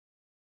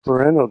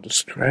Parental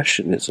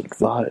discretion is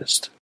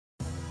advised.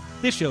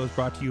 This show is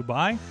brought to you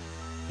by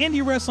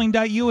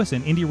IndieWrestling.us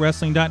and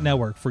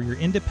IndieWrestling.network for your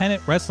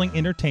independent wrestling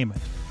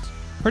entertainment.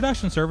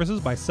 Production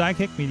services by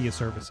Sidekick Media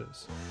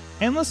Services.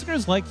 And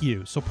listeners like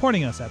you,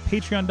 supporting us at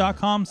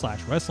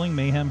patreon.com/Wrestling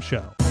Mayhem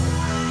Show.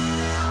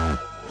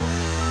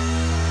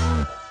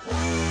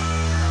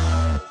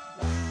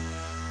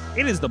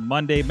 It is the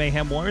Monday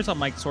Mayhem Warriors. I'm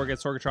Mike Sorg at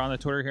Sorgatron on the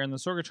Twitter here in the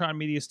Sorgatron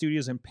Media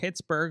Studios in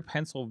Pittsburgh,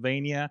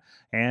 Pennsylvania.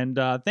 And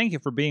thank you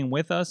for being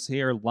with us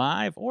here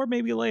live, or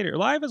maybe later.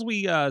 Live as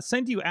we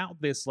send you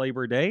out this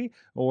Labor Day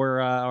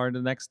or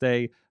the next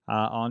day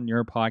on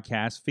your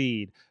podcast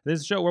feed. This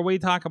is a show where we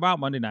talk about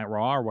Monday Night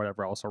Raw or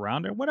whatever else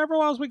around it, whatever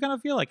else we kind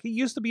of feel like. It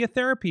used to be a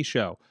therapy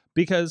show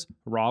because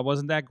Raw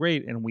wasn't that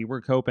great and we were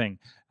coping.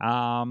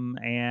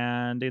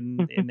 And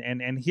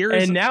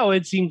here's... And now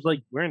it seems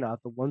like we're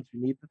not the ones who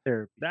need the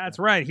therapy. That's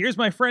right. Here's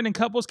my friend in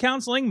couples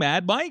counseling,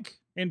 Mad Mike,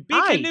 in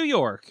Beacon, New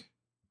York.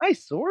 Hi,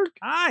 Sorg.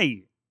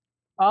 Hi.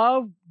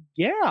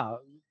 Yeah.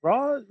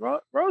 Raw's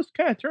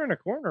kind of turned a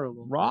corner a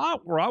little bit.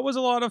 Raw was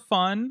a lot of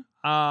fun.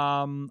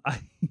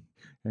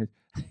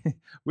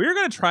 We're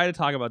going to try to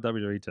talk about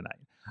WWE tonight.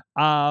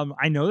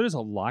 I know there's a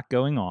lot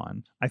going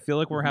on. I feel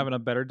like we're having a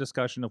better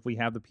discussion if we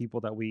have the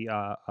people that we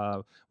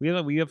have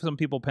some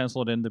people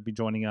penciled in to be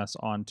joining us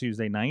on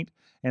Tuesday night,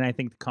 and I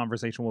think the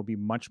conversation will be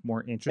much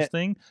more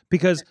interesting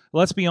because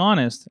let's be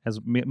honest, as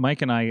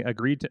Mike and I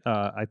agreed to,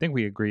 I think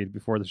we agreed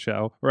before the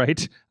show,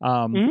 right?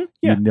 You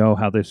know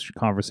how this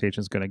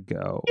conversation is going to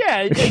go.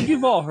 Yeah,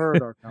 you've all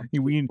heard our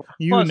conversation.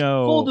 Plus,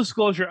 full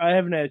disclosure, I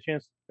haven't had a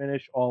chance to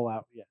finish all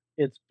out yet.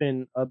 It's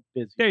been a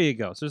busy. There you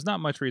go. So there's not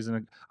much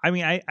reason.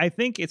 I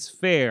think it's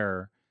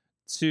fair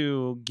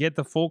to get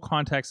the full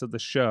context of the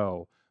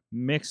show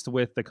mixed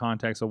with the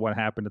context of what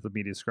happened at the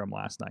media scrum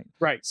last night.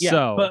 Right. Yeah.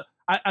 So, but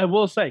I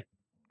will say,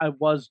 I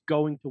was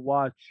going to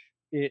watch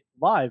it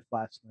live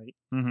last night.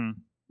 Mm-hmm.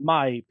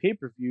 My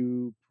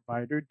pay-per-view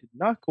provider did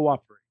not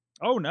cooperate.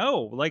 Oh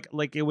no!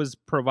 Like it was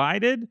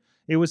provided.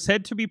 It was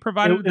said to be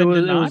provided. It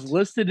was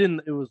listed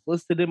in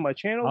my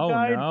channel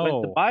guide. No.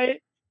 Went to buy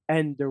it.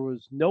 And there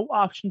was no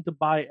option to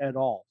buy at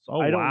all. So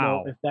I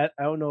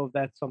don't know if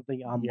that's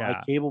something on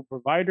my cable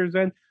provider's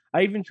end.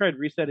 I even tried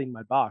resetting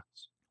my box.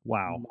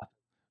 Wow.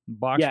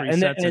 Box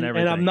resets and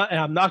everything. And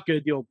I'm not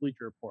gonna deal with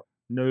Bleacher Report.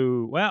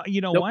 No. Well,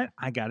 you know what?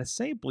 I gotta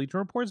say, Bleacher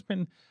Report's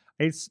been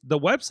the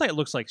website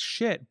looks like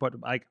shit, but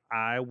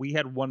we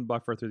had one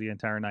buffer through the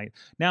entire night.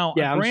 Now,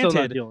 granted, I'm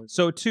still not dealing with it.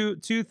 So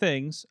two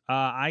things.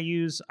 I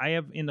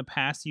have in the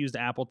past used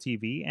Apple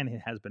TV and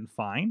it has been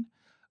fine.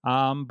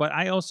 But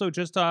I also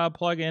just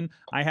plug in.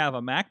 I have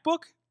a MacBook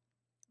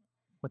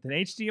with an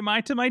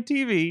HDMI to my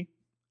TV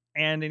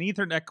and an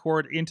Ethernet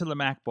cord into the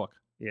MacBook.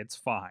 It's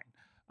fine.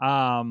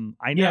 I know.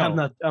 Yeah,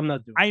 I'm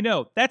not doing. I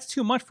know that's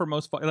too much for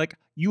most. Like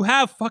you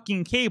have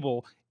fucking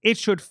cable. It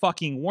should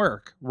fucking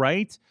work,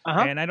 right? Uh-huh.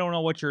 And I don't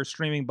know what your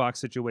streaming box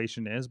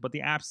situation is, but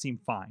the apps seem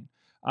fine.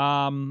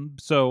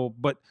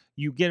 But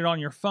you get it on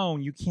your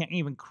phone, you can't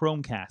even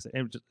Chromecast it.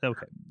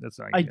 Okay, that's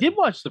all right. I did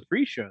watch the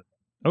pre-show.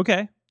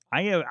 Okay.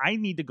 I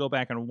need to go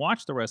back and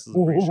watch the rest of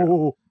the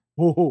pre-show.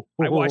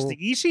 I watched the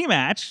Ishii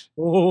match.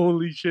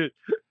 Holy shit!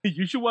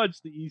 You should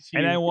watch the Ishii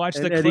and I watched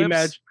the Eddie clips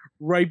match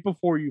right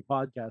before you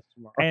podcast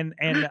tomorrow.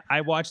 And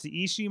I watched the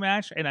Ishii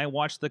match, and I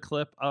watched the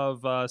clip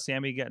of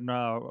Sammy getting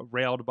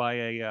railed by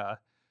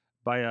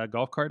a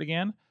golf cart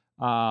again,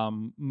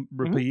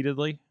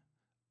 repeatedly.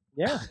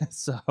 Yeah.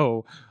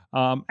 So,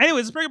 anyways,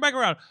 let's bring it back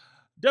around.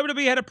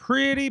 WWE had a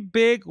pretty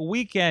big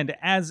weekend,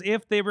 as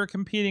if they were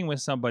competing with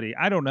somebody.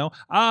 I don't know.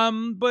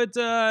 But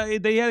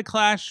they had a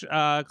Clash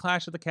at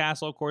the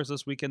Castle, of course,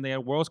 this weekend. They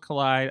had Worlds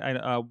Collide.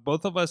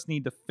 Both of us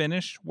need to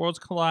finish Worlds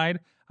Collide.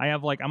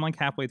 I'm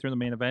halfway through the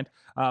main event.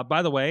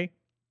 By the way,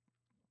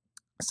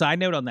 side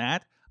note on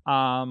that,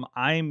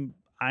 I'm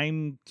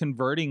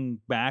converting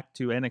back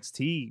to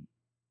NXT.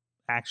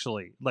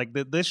 Actually,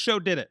 this show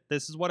did it.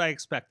 This is what I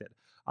expected.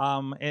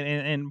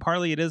 And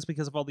partly it is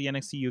because of all the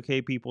NXT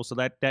UK people, so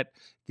that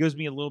gives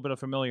me a little bit of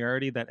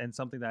familiarity and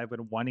something that I've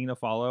been wanting to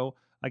follow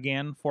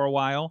again for a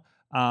while.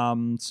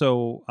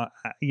 So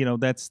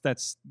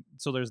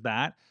there's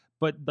that.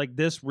 But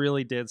this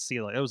really did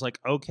seal it. It was like,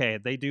 okay,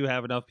 they do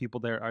have enough people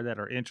there that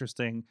are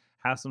interesting,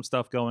 have some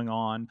stuff going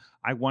on.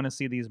 I want to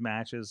see these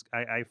matches.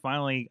 I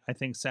finally, I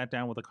think, sat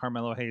down with a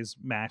Carmelo Hayes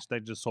match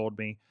that just sold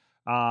me.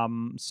 I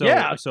haven't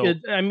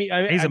seen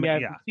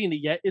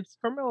it yet. It's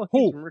Carmelo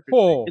Hayes and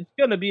Ricochet. It's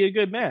gonna be a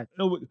good match.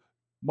 No,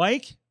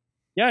 Mike?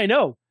 Yeah, I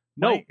know.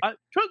 Mike,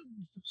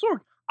 Sorg,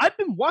 I've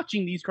been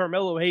watching these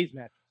Carmelo Hayes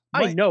matches.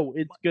 Mike, I know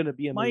it's gonna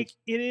be amazing. Mike,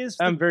 it is.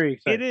 I'm very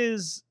excited.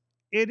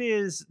 It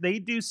is. They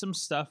do some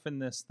stuff in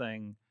this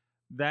thing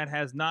that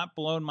has not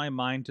blown my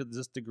mind to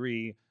this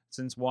degree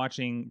since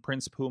watching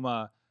Prince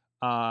Puma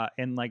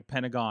and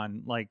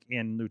Pentagon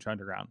in Lucha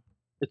Underground.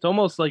 It's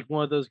almost like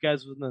one of those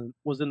guys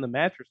was in the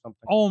match or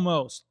something.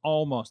 Almost.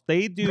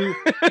 They do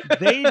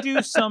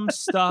some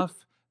stuff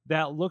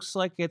that looks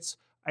like it's.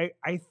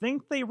 I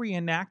think they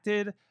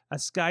reenacted a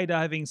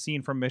skydiving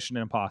scene from Mission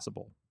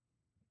Impossible.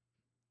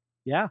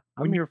 Yeah,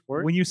 I'm here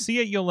for it. When you see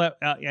it,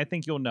 I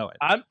think you'll know it.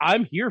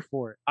 I'm here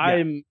for it.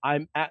 Yeah.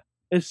 I'm at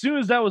as soon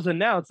as that was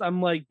announced,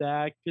 I'm like,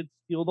 that could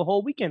steal the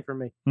whole weekend for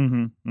me.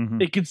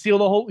 It could steal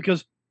the whole,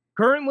 because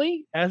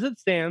currently, as it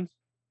stands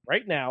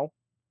right now,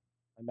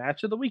 a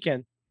match of the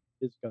weekend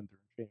is Gunther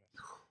and Sheamus.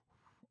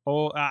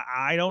 Oh,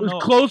 I don't know.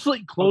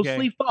 Closely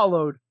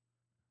followed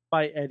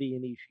by Eddie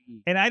and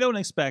Ishii. And I don't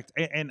expect,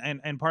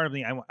 and part of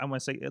me, I want to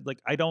say,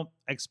 like, I don't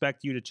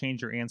expect you to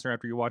change your answer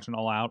after you watch an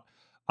All Out.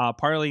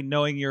 Partly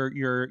knowing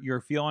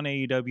your feel on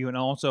AEW, and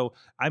also,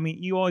 I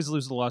mean, you always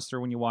lose the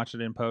luster when you watch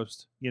it in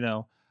post. You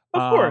know.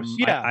 Of course,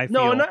 yeah. I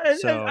feel,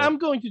 I'm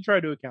going to try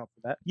to account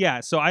for that. Yeah,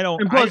 so I don't.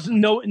 And plus,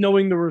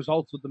 knowing the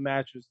results of the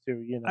matches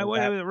too, you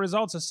know. The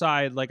results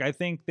aside, like, I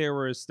think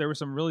there's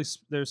some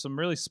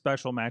really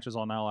special matches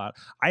on All Out.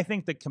 I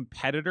think the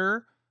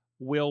competitor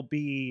will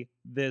be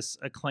this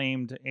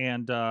Acclaimed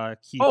and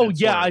Keith. Oh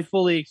yeah, I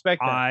fully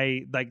expect that.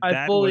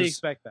 I fully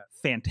expect that.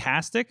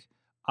 Fantastic.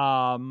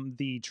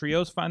 The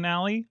trios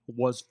finale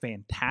was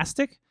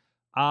fantastic.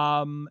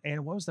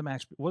 And what was the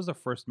match? What was the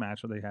first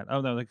match that they had? Oh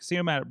no, the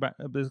casino match.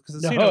 No,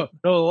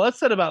 the less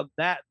said about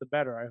that, the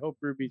better. I hope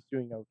Ruby's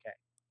doing okay.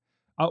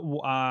 No,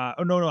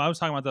 I was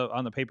talking about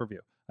on the pay per view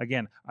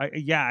again.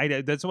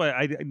 That's what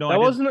I know.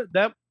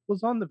 That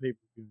was on the pay per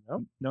view.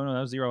 No,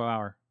 that was 0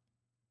 Hour.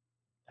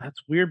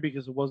 That's weird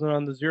because it wasn't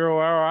on the 0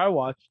 Hour I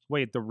watched.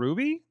 Wait, the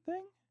Ruby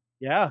thing?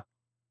 Yeah.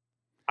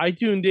 I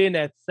tuned in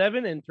at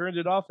 7 and turned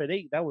it off at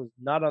 8. That was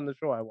not on the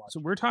show I watched. So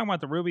we're talking about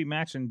the Ruby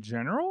match in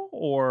general,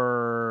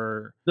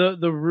 or the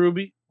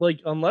Ruby, like,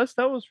 unless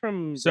that was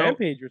from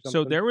Rampage or something.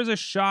 So there was a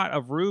shot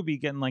of Ruby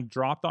getting, like,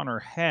 dropped on her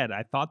head.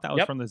 I thought that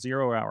was from the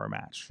 0 Hour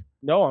match.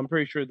 No, I'm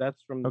pretty sure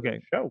that's from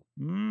the show.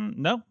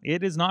 No,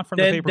 it is not from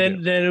the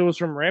pay-per-view. Then it was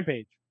from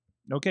Rampage.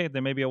 Okay,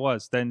 then maybe it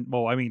was. Then,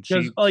 well, I mean,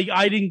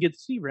 I didn't get to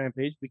see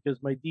Rampage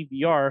because my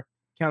DVR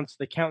counts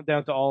the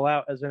countdown to All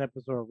Out as an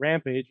episode of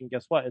Rampage, and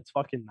guess what? It's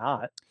fucking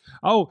not.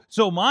 Oh,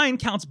 so mine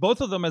counts both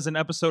of them as an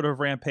episode of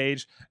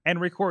Rampage and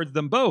records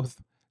them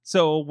both.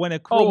 So when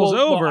it rolls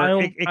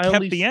over, it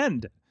kept the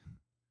end.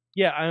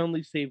 Yeah, I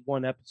only saved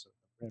one episode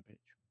of Rampage.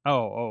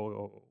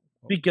 Oh.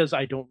 Because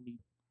I don't need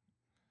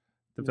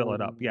to fill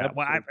it up. Yeah.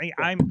 Well,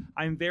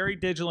 I'm very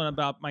vigilant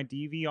about my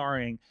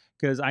DVRing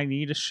because I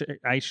need to.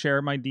 I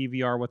share my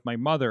DVR with my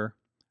mother,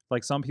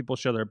 like some people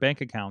share their bank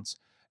accounts.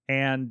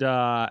 And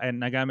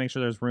I gotta make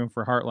sure there's room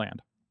for Heartland.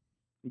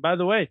 By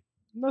the way,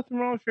 nothing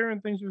wrong with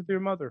sharing things with your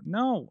mother.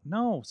 No.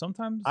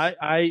 Sometimes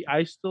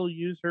I still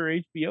use her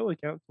HBO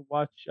account to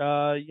watch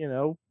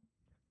the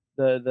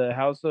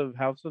House of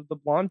the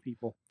Blonde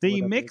People.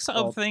 The mix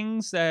of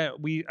things that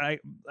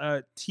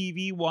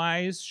TV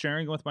wise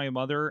sharing with my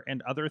mother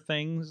and other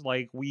things,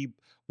 like we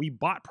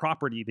bought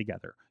property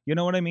together. You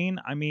know what I mean?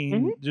 I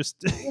mean,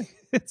 just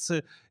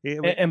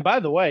and by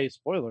the way,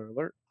 spoiler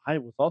alert, I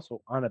was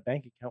also on a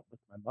bank account with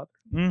my mother.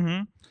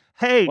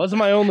 Hey, wasn't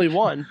my only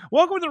one.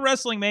 Welcome to the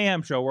Wrestling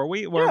Mayhem Show, where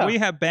we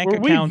have bank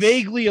accounts. We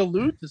vaguely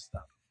allude to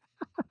stuff.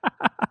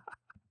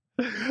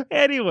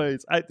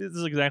 Anyways, this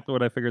is exactly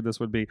what I figured this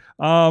would be.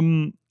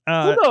 No,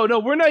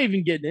 we're not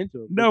even getting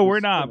into it. No,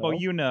 we're not. But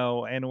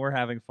and we're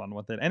having fun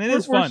with it, and it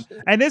is fun.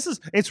 And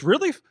it's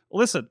really,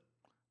 listen,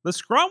 the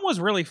scrum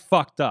was really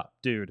fucked up,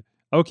 dude.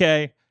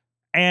 Okay,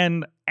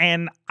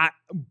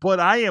 but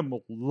I am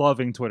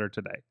loving Twitter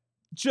today.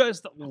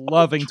 Just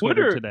loving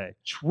Twitter today.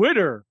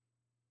 Twitter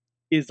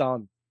is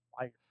on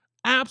fire.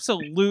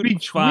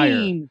 Absolute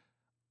fire.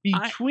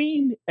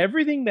 Between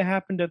everything that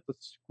happened at the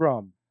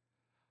scrum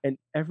and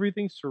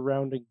everything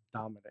surrounding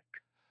Dominic.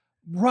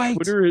 Right.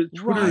 Twitter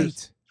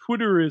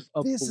is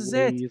a This is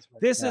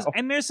it.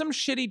 And there's some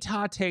shitty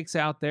Todd takes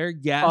out there.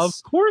 Yes. Of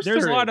course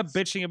there's a lot of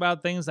bitching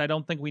about things I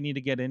don't think we need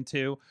to get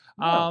into.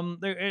 No.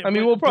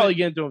 We'll probably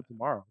get into them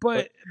tomorrow.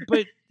 But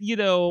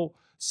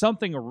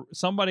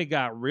somebody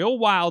got real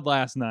wild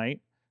last night.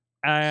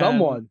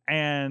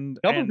 And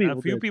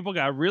a few people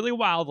got really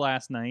wild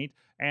last night,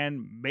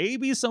 and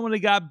maybe somebody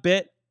got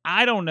bit.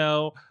 I don't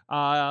know.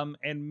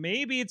 And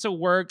maybe it's a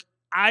work.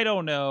 I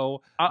don't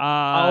know.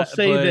 I'll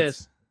say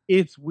this.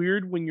 It's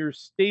weird when your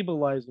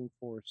stabilizing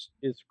force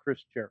is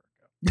Chris Jericho.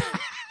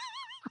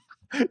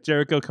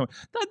 Jericho coming.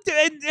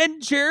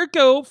 And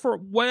Jericho, for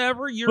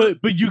whatever you're...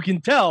 But you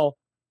can tell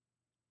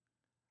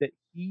that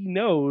he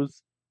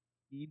knows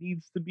he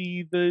needs to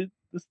be the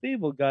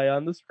stable guy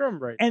on the scrum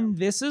right now. And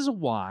this is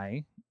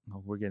why...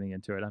 Oh, we're getting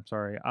into it. I'm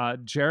sorry.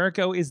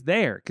 Jericho is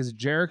there because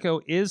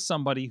Jericho is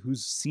somebody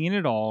who's seen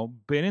it all,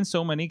 been in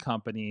so many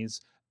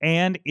companies,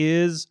 and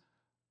is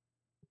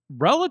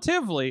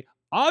relatively,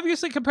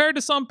 obviously compared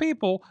to some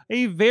people,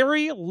 a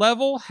very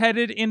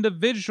level-headed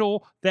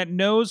individual that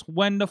knows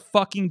when to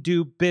fucking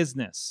do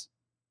business.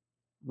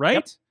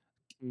 Right?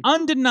 Yep.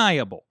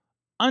 Undeniable.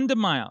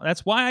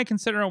 That's why I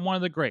consider him one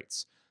of the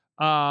greats,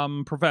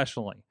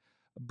 professionally.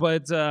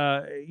 But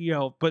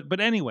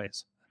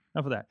anyways,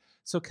 enough of that.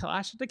 So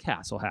Clash at the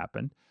Castle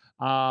happened.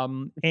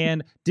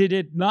 And did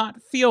it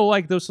not feel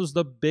like this was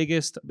the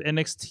biggest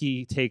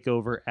NXT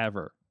takeover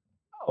ever?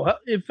 Oh,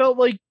 it felt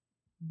like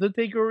the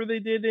takeover they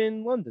did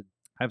in London.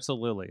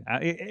 Absolutely.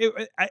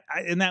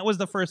 And that was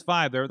the first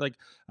 5. They're like,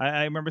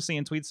 I remember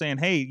seeing tweets saying,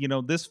 hey, you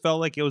know, this felt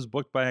like it was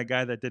booked by a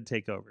guy that did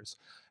takeovers.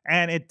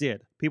 And it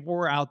did. People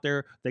were out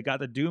there. They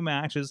got to do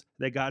matches.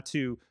 They got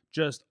to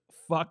just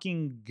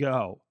fucking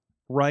go.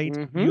 Right?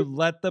 You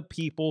let the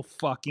people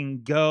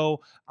fucking go.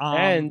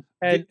 And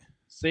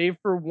save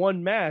for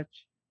one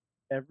match,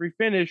 every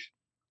finish,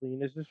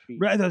 clean as his feet.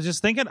 Right. I was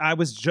just thinking, I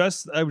was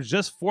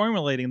just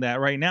formulating that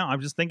right now.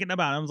 I'm just thinking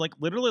about it. I was like,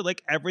 literally,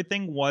 like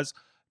everything was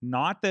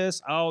not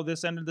this. Oh,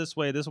 this ended this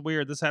way. This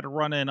weird. This had to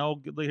run in.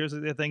 Oh, here's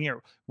the thing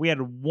here. We had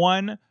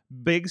one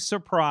big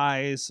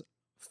surprise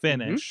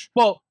finish.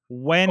 Well,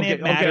 when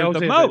it mattered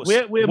the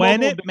most.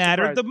 When it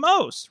mattered the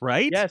most,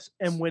 right? Yes,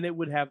 and when it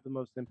would have the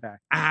most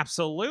impact.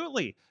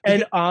 Absolutely.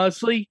 And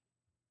honestly,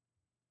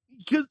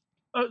 because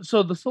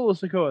so the Solo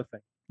Sikoa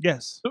thing.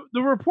 Yes.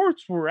 The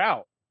reports were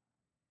out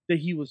that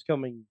he was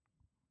coming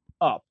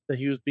up, that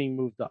he was being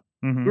moved up.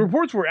 The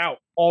reports were out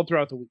all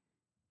throughout the week.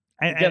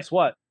 And guess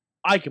what?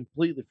 I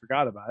completely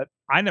forgot about it.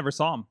 I never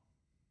saw him.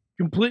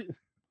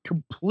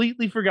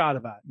 Completely forgot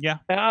about it. Yeah.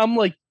 And I'm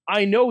like,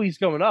 I know he's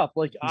coming up.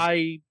 Like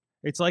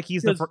it's like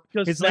he's because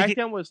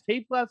SmackDown was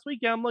taped last week.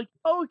 And I'm like,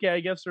 oh, okay, I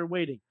guess they're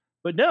waiting.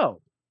 But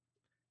no,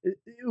 it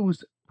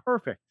was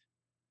perfect.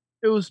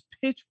 It was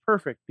pitch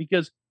perfect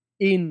because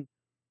in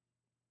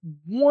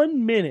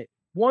 1 minute,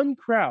 one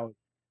crowd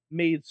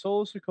made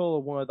Solo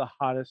Sikoa one of the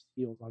hottest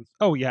heels on stage.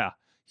 Oh yeah,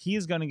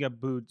 he's gonna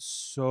get booed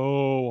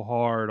so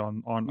hard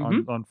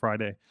on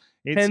Friday.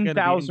 It's 10,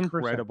 gonna be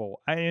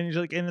incredible.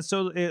 And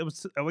so it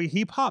was.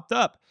 He popped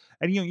up,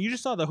 and you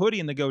just saw the hoodie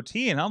and the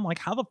goatee, and I'm like,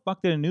 how the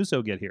fuck did an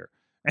Uso get here?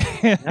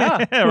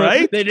 Yeah,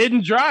 right. They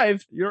didn't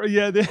drive.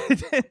 They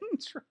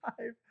didn't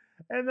drive.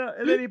 And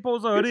then he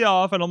pulls the hoodie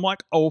off, and I'm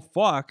like, "Oh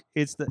fuck!"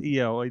 It's the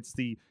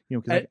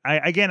because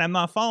I'm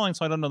not following,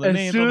 so I don't know the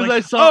name. As soon as I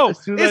saw,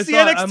 it's the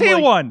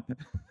NXT one.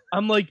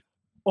 I'm like,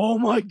 oh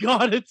my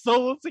god, it's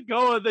Solo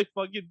Sikoa! They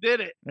fucking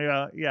did it.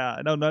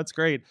 Yeah. No, that's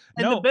great.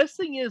 And the best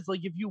thing is,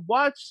 like, if you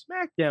watch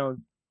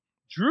SmackDown,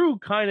 Drew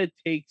kind of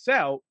takes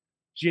out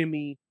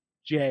Jimmy,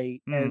 Jay,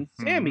 and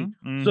Sammy.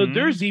 So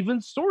there's even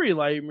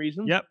storyline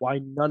reasons why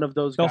none of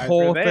those guys the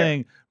whole are there.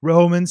 Thing.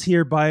 Roman's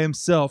here by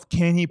himself.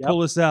 Can he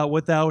pull us out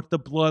without the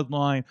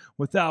bloodline,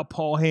 without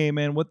Paul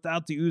Heyman,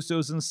 without the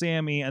Usos and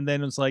Sammy? And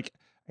then it's like,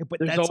 but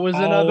there's always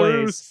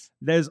another Uso.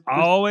 There's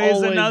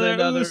always another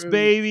Uso,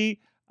 baby.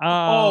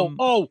 All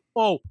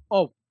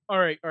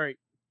right.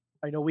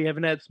 I know we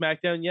haven't had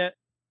SmackDown yet.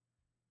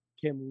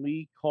 Can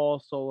we call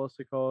Solo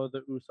Sikoa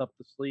the Uso up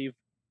the sleeve?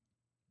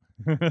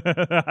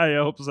 I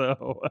hope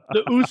so.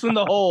 The Uso in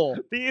the hole.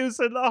 The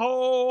Uso in the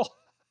hole.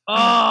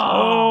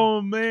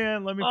 Oh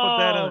man, let me put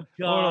that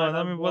in. Hold on,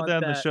 let me put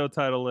that in the show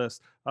title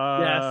list.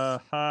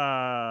 Yes.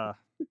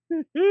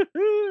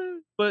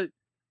 But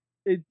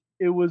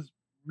it was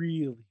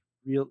really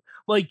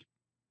like,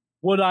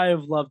 would I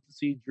have loved to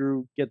see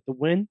Drew get the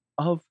win?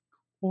 Of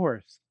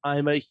course.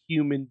 I'm a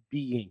human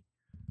being.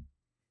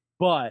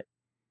 But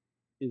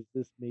is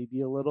this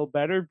maybe a little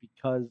better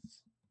because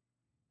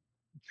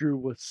Drew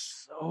was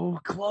so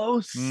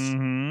close?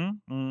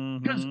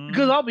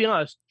 Because I'll be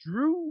honest,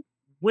 Drew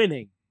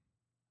winning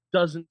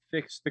doesn't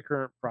fix the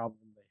current problem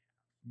they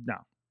have.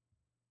 No.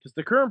 Because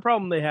the current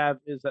problem they have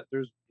is that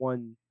there's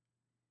one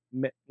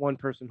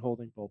person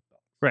holding both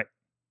belts. Right.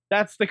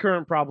 That's the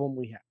current problem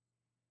we have.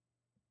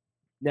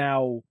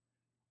 Now,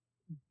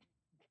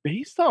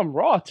 based on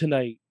Raw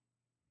tonight,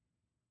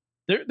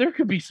 there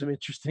could be some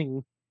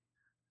interesting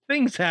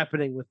things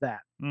happening with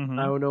that.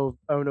 I don't know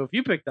if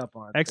you picked up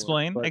on it.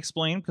 Explain,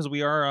 because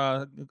we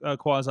are a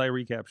quasi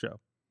recap show.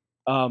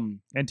 And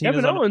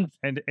Kevin Owens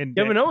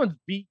Kevin Owens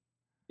beat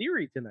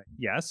Theory tonight.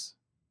 Yes.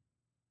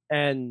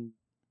 And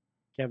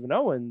Kevin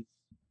Owens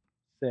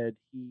said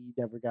he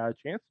never got a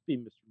chance to be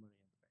Mr. Money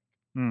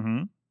in the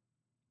Bank.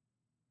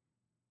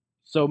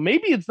 So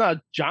maybe it's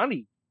not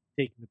Johnny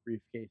taking the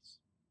briefcase.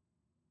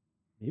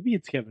 Maybe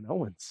it's Kevin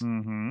Owens.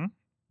 And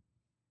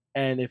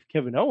if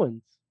Kevin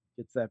Owens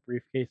gets that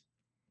briefcase,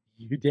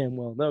 you damn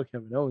well know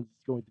Kevin Owens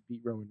is going to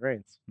beat Roman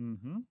Reigns.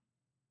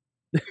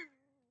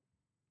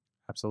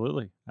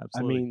 Absolutely.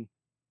 I mean,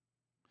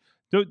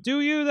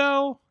 do you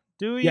though?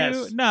 Do you?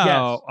 Yes,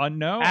 no. yes.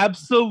 No.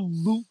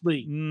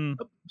 Absolutely.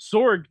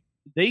 Sorg,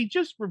 they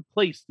just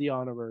replaced the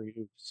honorary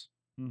Oos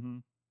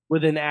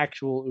with an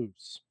actual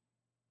Oos.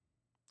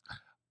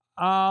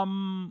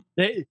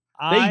 They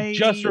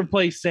just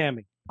replaced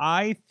Sammy.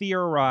 I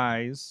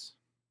theorize.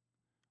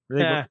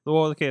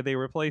 They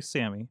replaced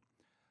Sammy.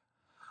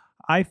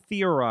 I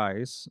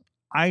theorize.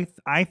 I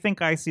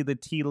think I see the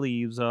tea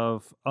leaves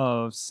of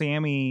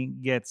Sammy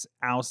gets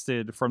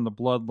ousted from the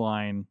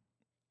bloodline,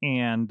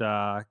 and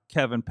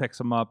Kevin picks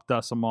him up,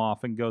 dusts him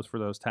off, and goes for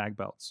those tag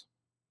belts.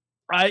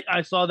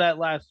 I saw that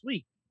last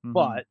week,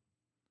 but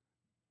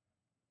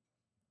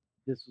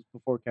this was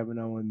before Kevin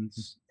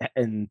Owens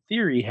and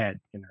Theory had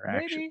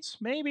interactions.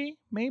 Maybe.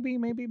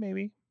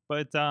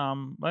 But I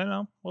don't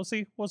know. We'll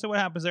see. We'll see what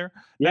happens there.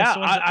 Yeah,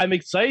 I'm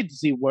excited to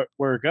see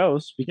where it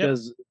goes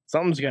because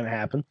something's going to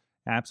happen.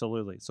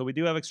 Absolutely. So we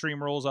do have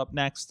Extreme Rules up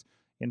next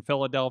in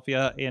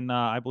Philadelphia in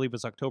I believe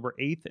it's October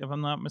 8th, if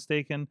I'm not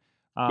mistaken.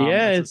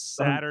 It's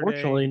Saturday.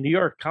 Unfortunately New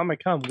York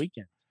Comic-Con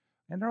weekend.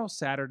 And they're all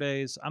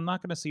Saturdays. I'm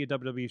not going to see a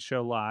WWE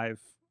show live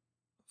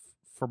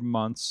for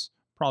months,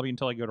 probably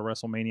until I go to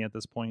WrestleMania at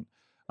this point.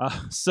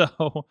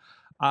 To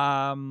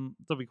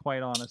be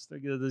quite honest,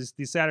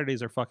 these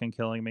Saturdays are fucking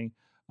killing me.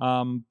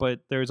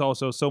 But there's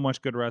also so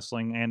much good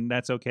wrestling, and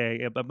that's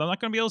okay. I'm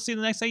not going to be able to see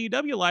the next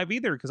AEW live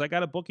either because I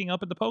got a booking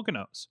up at the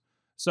Poconos.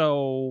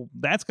 So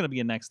that's going to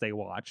be a next day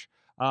watch.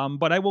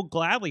 But I will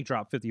gladly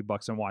drop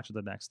 $50 and watch it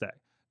the next day.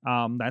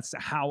 That's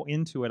how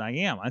into it I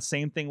am.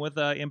 Same thing with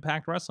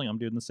Impact Wrestling. I'm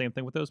doing the same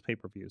thing with those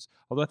pay-per-views.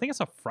 Although I think it's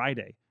a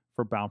Friday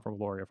for Bound for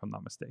Glory, if I'm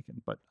not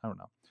mistaken. But I don't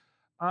know.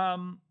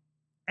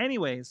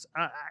 Anyways,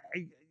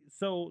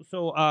 so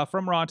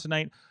from Raw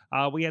tonight,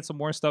 we had some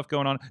more stuff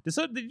going on.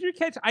 So did you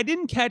catch? I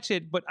didn't catch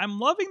it, but I'm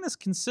loving this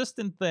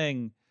consistent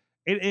thing.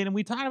 And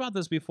we talked about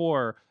this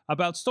before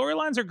about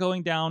storylines are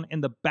going down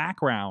in the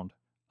background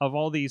of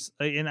all these.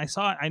 And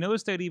I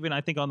noticed that even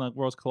I think on the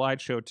Worlds Collide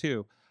show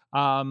too.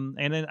 And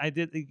then I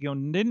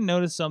didn't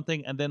notice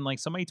something, and then like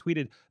somebody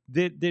tweeted,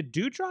 did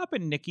Doudrop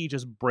and Nikki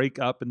just break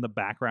up in the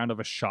background of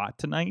a shot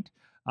tonight?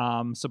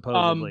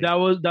 Supposedly. That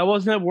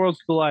wasn't at Worlds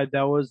Collide.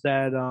 That was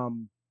that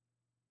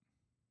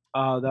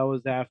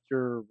was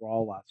after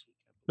Raw last week.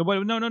 No.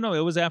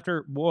 It was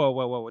after.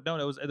 Whoa.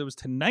 No, it was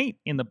tonight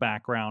in the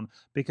background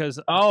because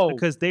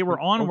they were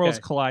on Worlds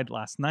Collide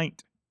last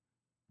night.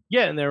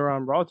 Yeah, and they were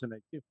on Raw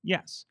tonight too.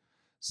 Yes.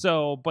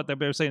 So, but they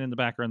were saying in the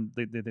background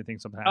they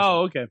think something happened.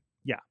 Oh, okay.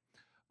 Yeah.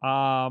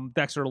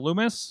 Dexter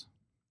Lumis,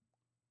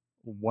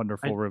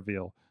 wonderful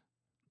reveal.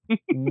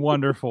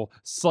 Wonderful.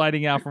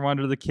 Sliding out from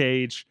under the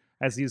cage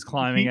as he's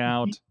climbing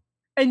out.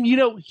 And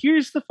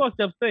here's the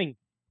fucked up thing.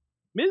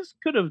 Miz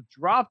could have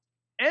dropped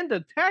and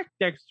attacked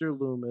Dexter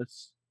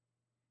Lumis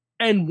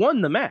and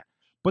won the match.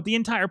 But the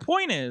entire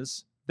point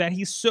is that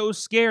he's so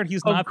scared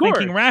he's not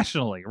thinking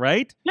rationally,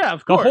 right? Yeah,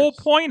 of course. The whole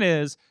point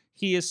is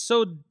he is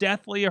so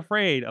deathly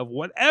afraid of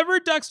whatever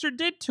Dexter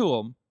did to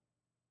him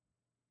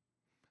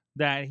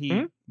that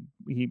he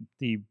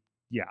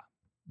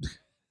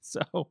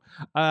So,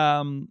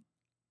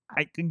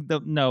 I think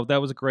that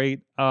was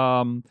great.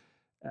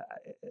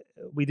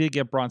 We did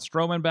get Braun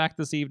Strowman back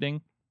this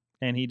evening,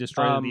 and he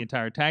destroyed the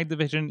entire tag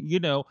division.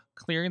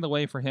 Clearing the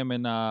way for him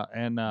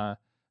and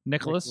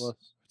Nicholas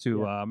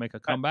to make a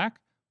comeback.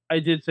 I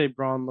did say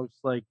Braun looks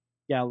like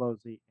Gallows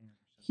 8.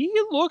 He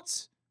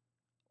looked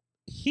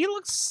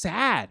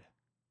sad.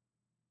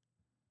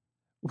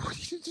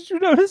 Did you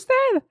notice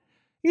that?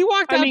 He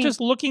walked out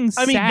just looking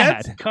sad.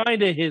 That's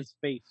kind of his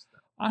face, though.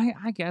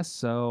 I guess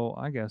so.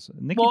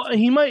 Nikki,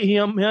 he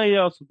might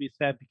also be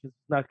sad because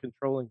he's not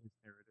controlling his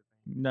narrative.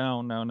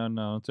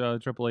 No.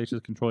 Triple H is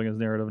controlling his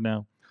narrative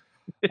now.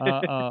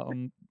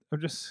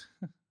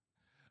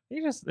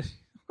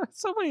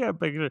 Somebody had a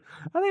picture.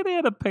 I think they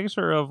had a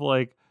picture of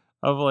like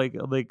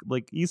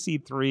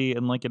EC3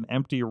 in like an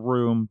empty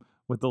room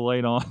with the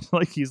light on,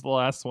 like he's the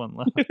last one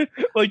left.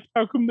 Like,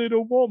 how come they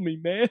don't want me,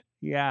 man?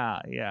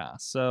 Yeah.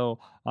 So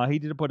he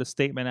did put a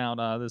statement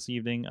out this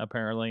evening,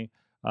 apparently,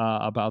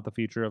 about the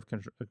future of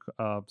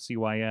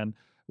CYN.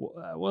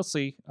 We'll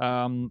see.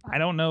 I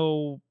don't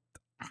know.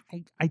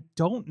 I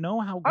don't know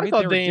how great I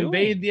thought they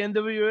invaded the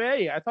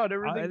NWA. I thought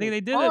everything. I think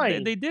they did.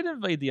 Fine. They did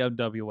invade the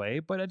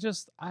NWA, but I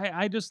just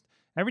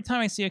every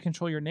time I see a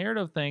control your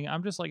narrative thing,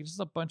 I'm just like, just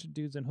a bunch of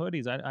dudes in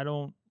hoodies. I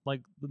don't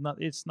like.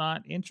 It's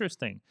not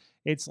interesting.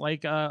 It's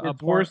like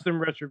it's worse than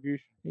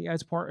Retribution. Yeah,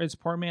 it's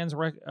poor man's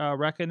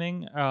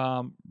reckoning.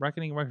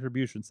 Reckoning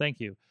Retributions. Thank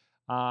you.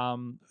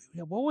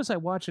 What was I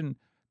watching?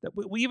 That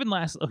we even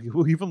last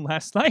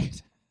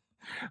night,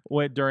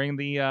 during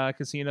the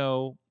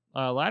casino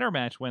ladder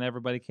match when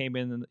everybody came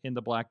in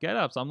the black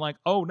get-ups. I'm like,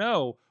 oh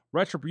no,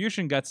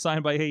 Retribution got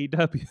signed by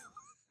AEW.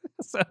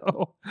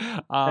 So,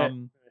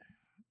 and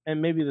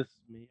maybe this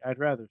is me. I'd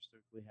rather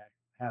Stokely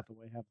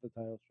Hathaway have the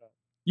title shot.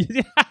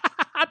 Yeah,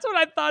 that's what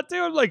I thought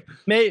too. I'm like,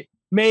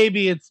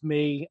 maybe it's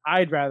me.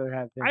 I'd rather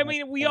have him. I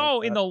mean, we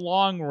all, in the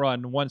long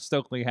run, want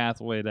Stokely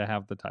Hathaway to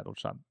have the title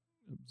shot.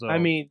 So, I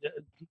mean,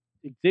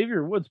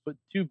 Xavier Woods put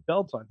 2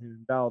 belts on him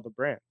in Battle of the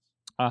Brands.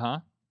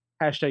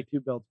 Hashtag 2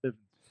 belts Bivens.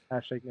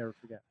 Hashtag never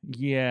forget.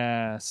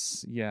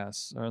 Yes.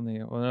 Only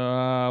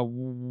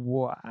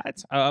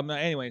what?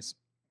 Anyways,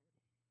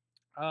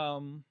 I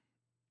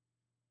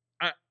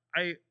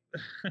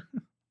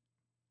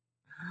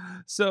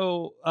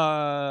So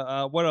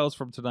what else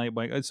from tonight,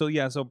 Mike?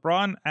 So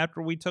Braun,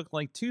 after we took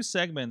like 3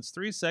 segments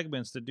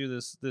to do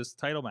this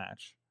title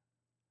match,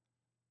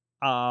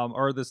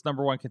 or this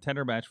number 1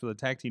 contender match for the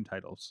tag team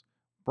titles,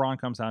 Braun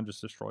comes out and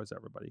just destroys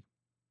everybody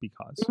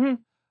because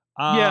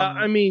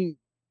I mean,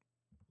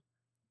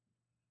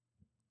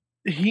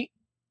 he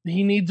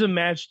needs a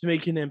match to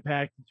make an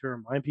impact and to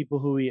remind people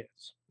who he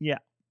is. Yeah.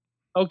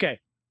 Okay,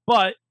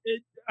 but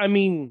I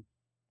mean,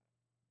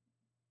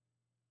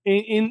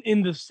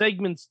 in the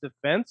segment's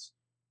defense,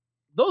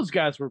 those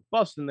guys were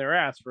busting their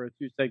ass for a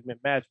 2-segment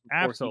match.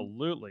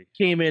 Absolutely.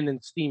 He came in and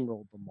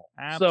steamrolled them all.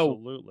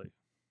 Absolutely.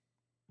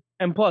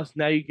 And plus,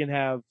 now you can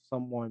have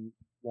someone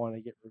want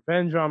to get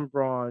revenge on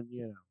Braun,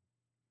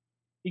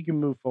 he can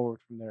move forward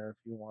from there if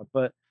you want.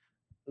 But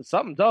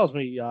something tells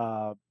me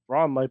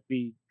Braun might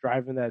be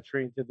driving that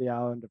train to the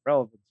island of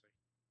relevancy.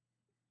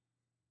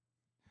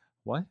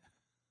 What?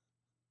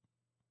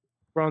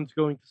 Braun's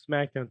going to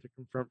SmackDown to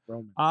confront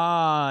Roman.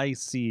 Ah, I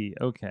see.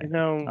 Okay.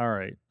 All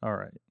right.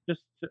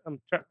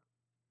 I'm trying.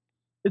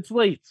 It's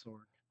late,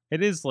 Sorg.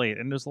 It is late,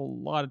 and there's a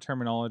lot of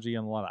terminology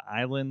and a lot of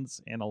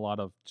islands and a lot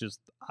of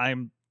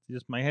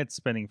my head's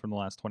spinning from the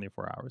last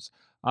 24 hours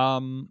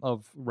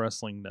of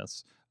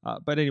wrestlingness.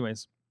 But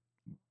anyways,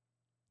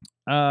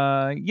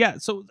 yeah.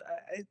 So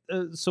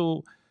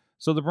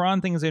the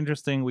Braun thing is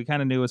interesting. We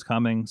kind of knew it was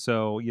coming,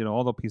 so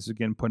all the pieces are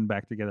getting put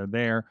back together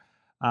there.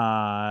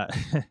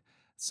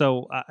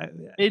 So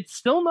it's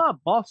still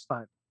not boss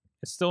time.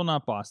 It's still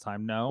not boss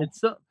time. No,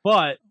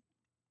 but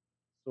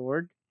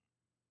Sorg,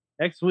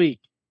 next week,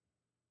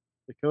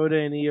 Dakota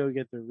and Io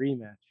get their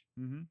rematch.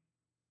 Mm-hmm. It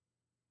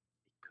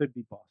could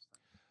be boss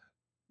time.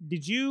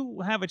 Did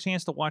you have a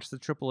chance to watch the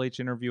Triple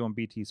H interview on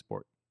BT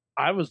Sport?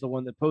 I was the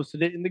one that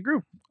posted it in the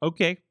group.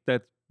 Okay,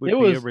 that would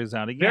be a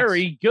resounding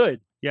very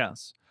good.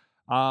 Yes.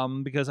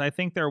 Because I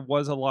think there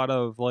was a lot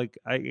of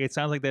it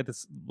sounds like that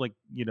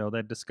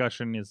that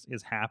discussion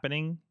is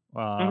happening.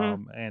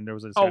 And there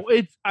was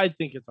I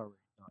think it's already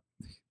done.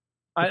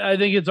 I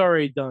think it's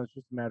already done. It's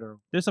just a matter of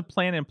there's a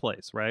plan in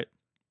place, right?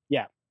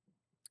 Yeah.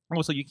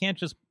 Also, you can't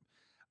just.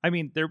 I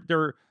mean,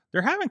 they're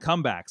having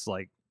comebacks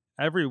like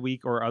every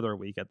week or other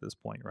week at this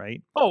point,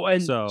 right? Oh,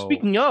 and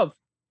speaking of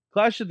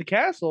Clash of the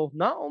Castle,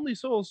 not only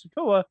Solo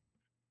Sikoa,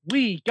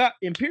 we got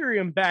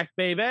Imperium back,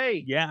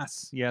 baby.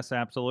 Yes,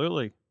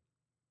 absolutely.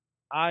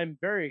 I'm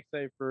very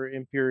excited for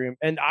Imperium,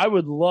 and I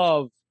would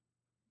love.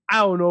 I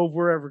don't know if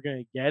we're ever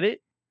gonna get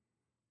it.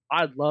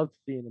 I'd love to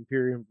see an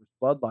Imperium vs.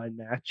 Bloodline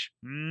match.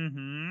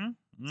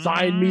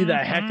 Sign me the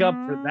heck up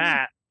for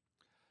that.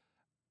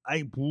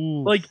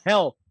 Like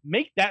hell,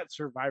 make that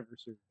Survivor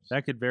Series.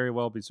 That could very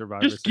well be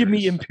Survivor Series. Just give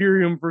me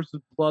Imperium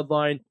versus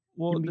Bloodline.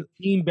 Well, give me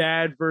Team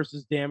Bad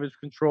versus Damage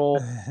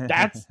Control.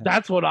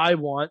 That's what I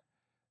want.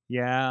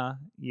 Yeah.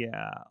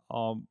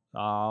 Who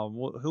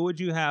would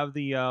you have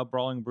the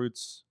Brawling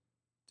Brutes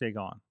take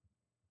on?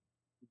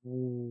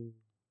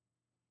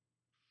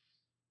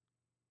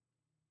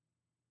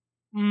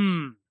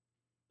 The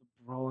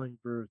Brawling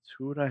Brutes.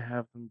 Who would I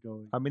have them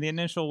going? I mean, the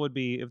initial would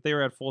be, if they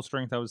were at full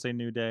strength, I would say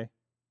New Day.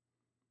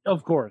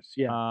 Of course,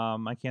 yeah.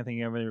 I can't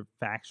think of any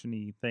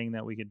faction-y thing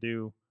that we could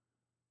do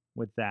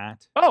with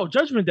that. Oh,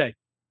 Judgment Day.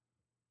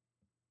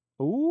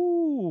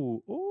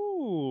 Ooh.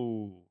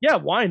 Yeah,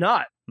 why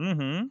not?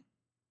 Mm-hmm.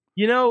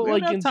 We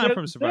have time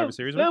from Survivor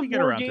Series. We can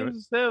get around to it.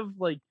 Instead of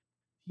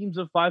teams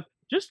of 5,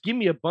 just give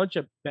me a bunch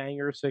of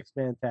banger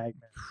 6-man tag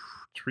matches.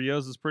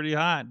 Trios is pretty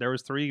hot. There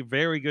was 3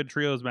 very good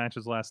trios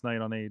matches last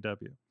night on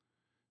AEW.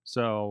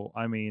 So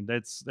I mean,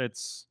 it's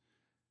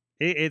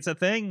a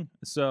thing.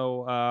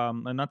 So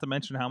and not to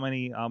mention how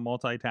many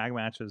multi-tag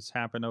matches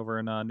happen over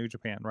in New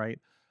Japan, right?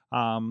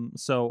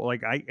 So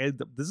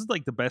this is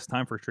the best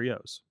time for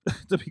trios,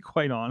 to be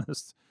quite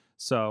honest.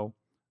 So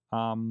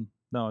no,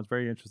 it's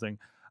very interesting.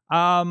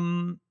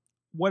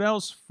 What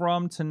else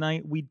from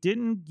tonight? We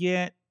didn't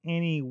get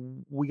any.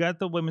 We got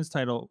the women's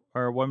title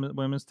or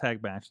women's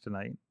tag match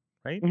tonight,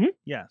 right? Mm-hmm.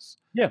 Yes.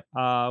 Yeah.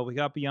 We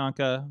got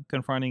Bianca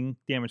confronting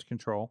Damage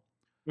Control.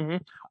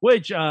 Mm-hmm.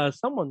 Which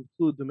someone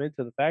clued them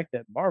into the fact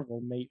that Marvel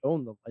may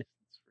own the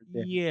license for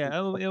Damage.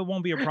 Yeah, it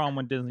won't be a problem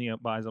when Disney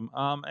buys them.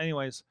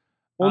 Anyways.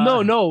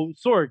 Well, no,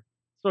 Sorg,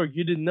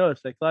 you didn't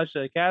notice that Clash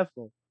of the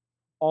Castle,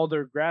 all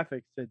their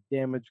graphics said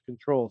Damage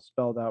Control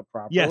spelled out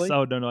properly. Yes.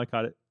 Oh no, I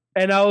caught it.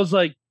 And I was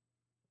like,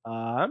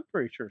 I'm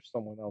pretty sure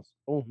someone else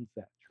owns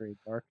that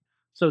trademark.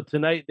 So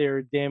tonight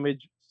they're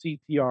Damage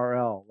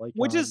CTRL,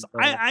 which is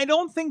I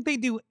don't think they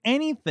do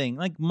anything.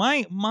 Like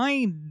my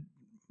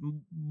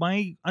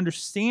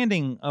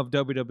understanding of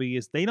WWE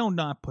is they don't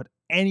not put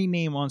any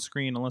name on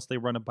screen unless they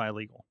run it by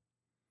legal,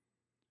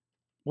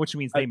 which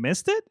means they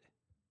missed it.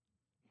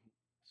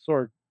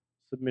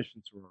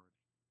 Submission sorority.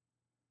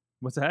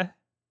 What's that?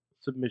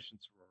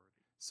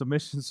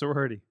 Submission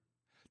sorority.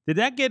 Did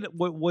that get?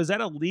 Was that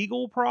a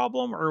legal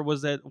problem or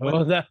was that? That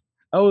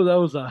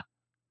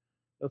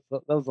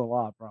was a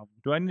lot of problems.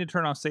 Do I need to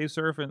turn off Save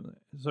Surf and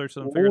search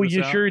them? Oh,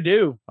 you sure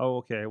do. Oh,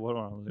 okay. Hold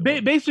on.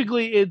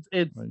 Basically, it's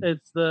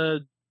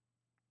the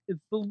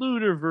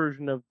looter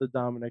version of the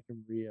Dominic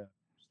and Rhea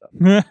stuff.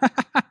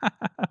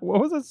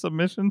 What was it?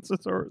 Submission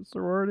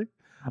sorority?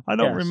 I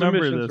don't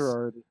remember this.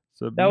 Sorority.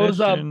 That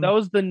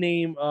was the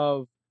name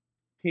of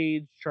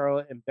Paige,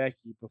 Charlotte, and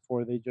Becky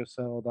before they just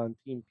settled on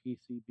Team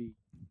PCB.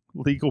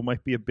 Legal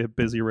might be a bit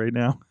busy right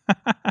now.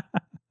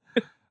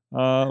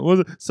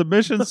 Was it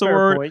submission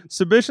sorority?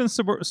 Submission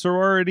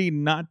sorority,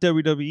 not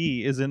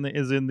WWE, is in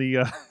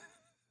the.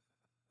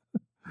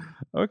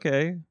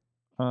 Okay.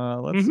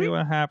 Let's see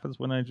what happens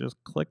when I just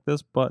click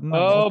this button.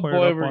 Oh boy,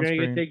 we're gonna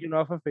get taken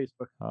off of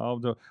Facebook. I'll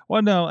do it.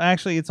 Well, no,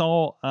 actually, it's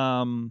all.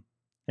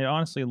 It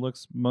honestly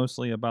looks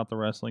mostly about the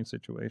wrestling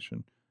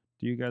situation.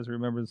 Do you guys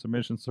remember the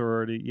submission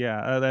sorority?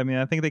 Yeah, I mean,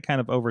 I think they kind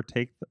of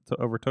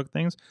overtook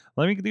things.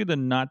 Let me do the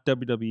not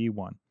WWE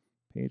one.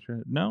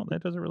 Patreon. No,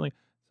 that doesn't really.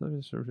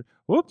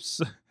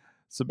 Whoops.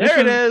 Submission,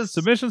 there it is.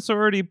 Submission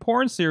sorority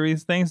porn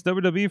series. Thanks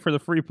WWE for the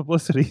free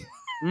publicity.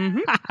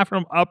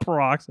 From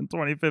Uproxx in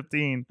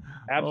 2015.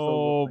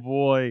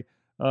 Absolutely.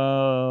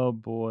 Oh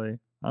boy.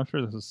 I'm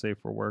sure this is safe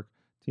for work.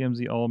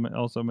 TMZ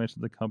also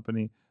mentioned the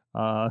company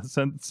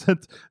sent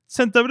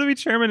WWE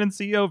Chairman and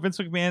CEO Vince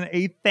McMahon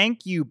a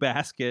thank you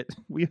basket.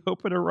 We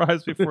hope it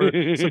arrives before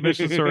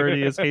Submission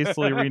Sorority is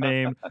hastily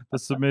renamed the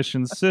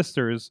Submission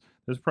Sisters.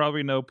 There's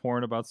probably no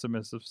porn about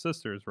submissive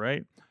sisters,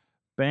 right?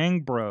 Bang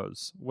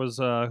Bros was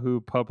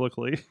who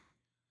publicly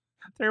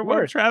their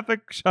web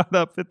traffic shot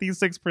up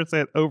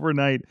 56%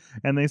 overnight,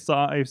 and they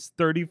saw a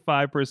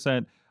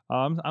 35%.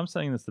 I'm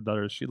saying this to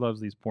Dutters. She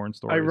loves these porn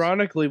stories.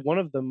 Ironically, one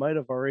of them might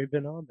have already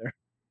been on there.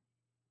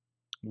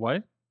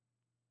 What?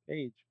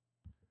 Paige.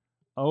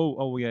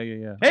 Oh,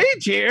 yeah.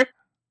 Paige here.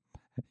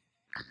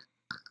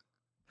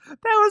 That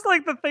was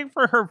like the thing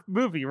for her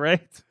movie,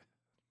 right?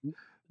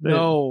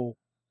 No,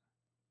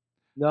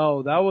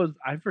 that was,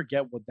 I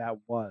forget what that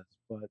was,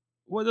 but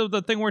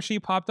the thing where she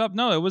popped up.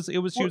 No, it was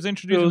she was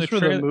introducing the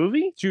trailer. The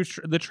movie.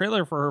 The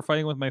trailer for her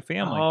fighting with my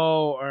family.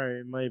 Oh, all right,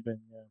 it might have been.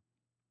 Yeah.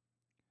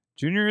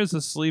 Junior is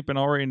asleep and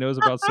already knows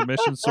about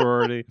submission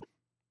sorority.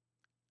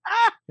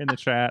 In the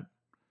chat.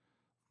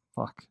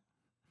 Fuck.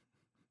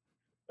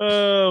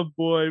 Oh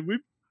boy,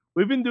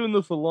 we've been doing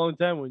this a long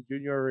time when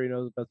Junior already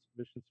knows about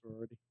submission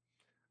sorority.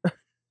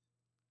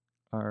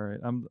 All right,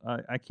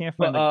 I can't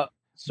find.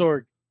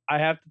 Sorg, I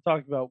have to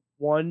talk about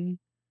one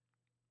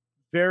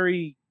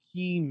very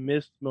key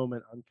missed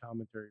moment on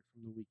commentary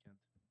from the weekend.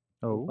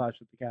 Oh, Clash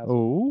at the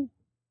Castle.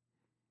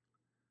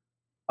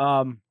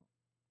 Oh.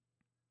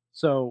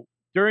 So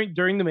during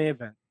the main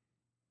event,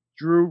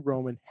 Drew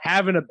Roman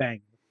having a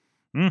bang,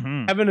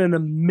 having an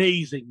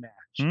amazing match,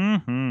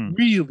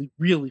 really,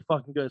 really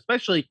fucking good.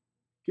 Especially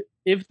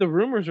if the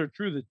rumors are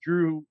true that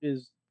Drew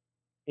is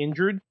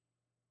injured,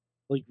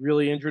 like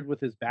really injured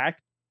with his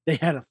back. They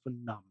had a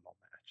phenomenal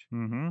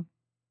match.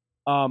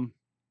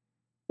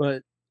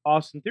 But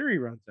Austin Theory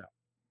runs out to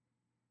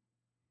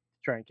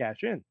try and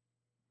cash in.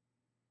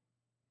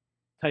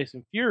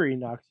 Tyson Fury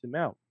knocks him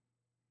out.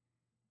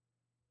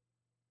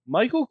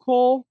 Michael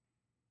Cole,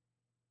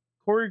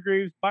 Corey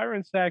Graves,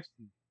 Byron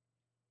Saxton,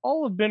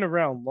 all have been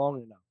around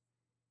long enough.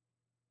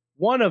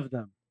 One of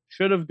them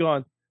should have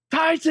gone,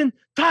 Tyson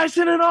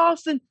and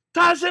Austin.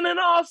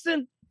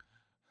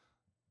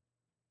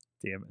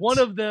 Damn it. One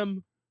of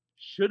them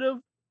should have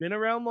been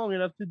around long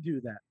enough to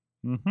do that.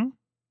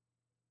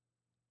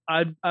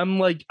 I'm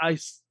like,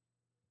 as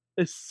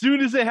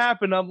soon as it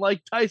happened, I'm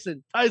like,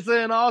 Tyson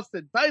and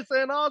Austin.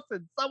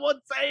 Someone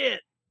say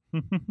it.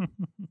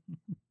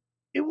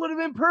 It would have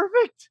been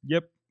perfect.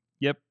 Yep.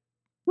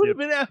 Would have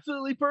been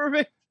absolutely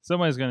perfect.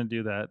 Somebody's going to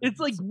do that. It's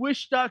like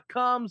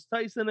Wish.com's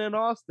Tyson and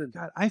Austin.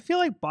 God, I feel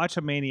like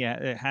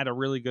Botchamania had a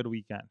really good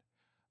weekend.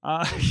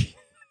 And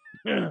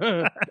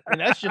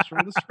that's just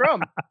from the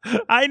scrum.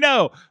 I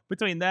know.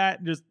 Between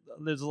that, there's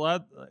a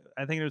lot.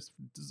 I think there's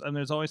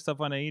always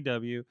stuff on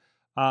AEW.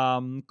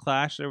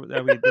 Clash.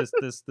 This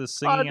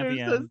singing at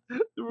the end.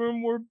 There were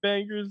more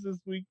bangers this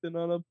week than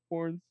on a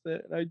porn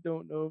set, and I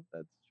don't know if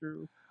that's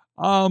true.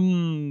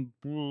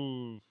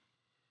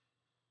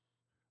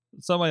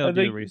 Somebody will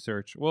do the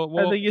research. Well,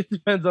 I think it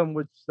depends on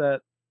which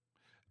set.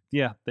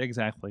 Yeah,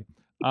 exactly.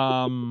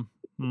 Yeah,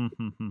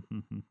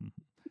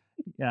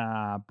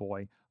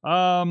 boy.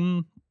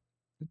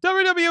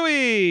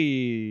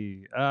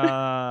 WWE.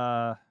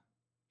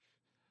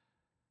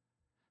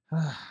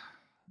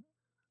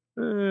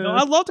 No,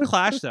 I loved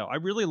Clash though. I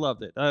really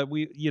loved it. I thought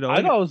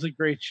it was a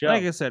great show.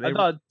 Like I said, I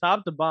thought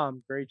top to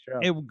bottom, great show.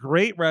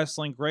 Great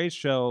wrestling, great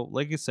show.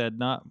 Like I said,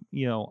 not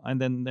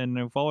and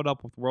then followed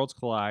up with Worlds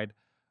Collide.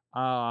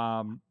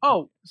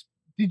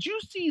 Did you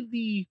see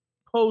the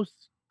post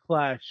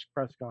Clash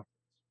press conference?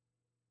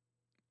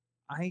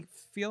 I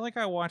feel like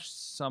I watched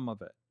some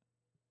of it.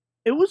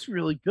 It was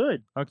really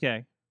good.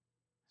 Okay.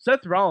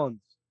 Seth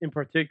Rollins in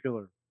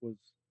particular was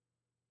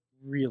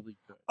really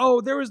good. Oh,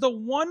 there was the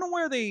one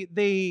where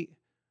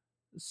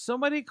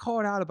somebody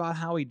called out about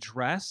how he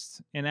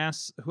dressed and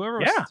asked whoever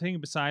was sitting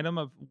beside him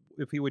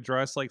if he would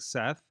dress like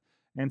Seth,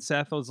 and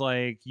Seth was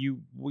like,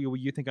 "You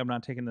think I'm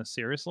not taking this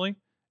seriously?"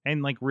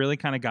 And like really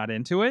kind of got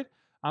into it.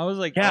 I was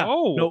like,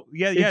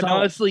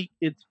 honestly,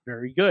 it's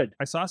very good.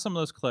 I saw some of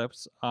those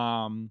clips.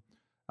 I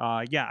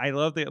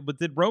loved it. But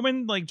did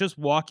Roman like just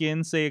walk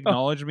in, say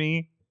acknowledge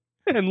me,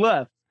 and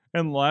left,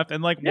 and like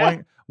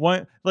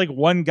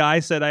one guy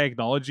said I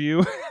acknowledge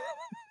you?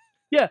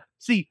 Yeah.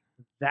 See,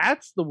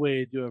 that's the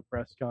way to do a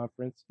press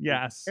conference.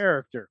 Yes.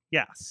 Character.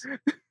 Yes.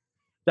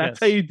 That's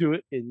how you do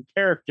it in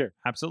character.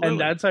 Absolutely. And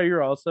that's how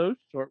you're also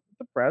short with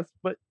the press,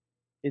 but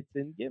it's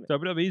in gimmick.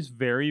 WWE is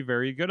very,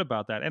 very good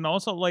about that. And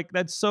also, like,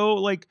 that's so,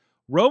 like,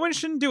 Roman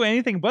shouldn't do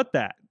anything but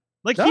that.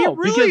 Like, he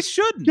really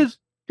shouldn't.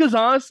 Because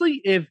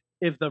honestly, if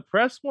the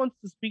press wants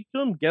to speak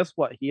to him, guess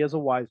what? He has a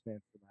wise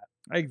man for that.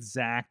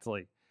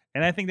 Exactly.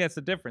 And I think that's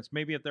the difference.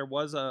 Maybe if there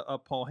was a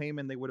Paul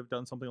Heyman, they would have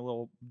done something a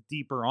little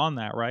deeper on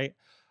that, right?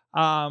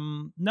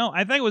 No,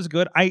 I think it was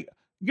good. I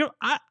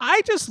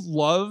just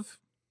love.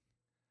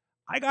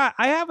 I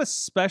have a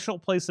special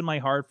place in my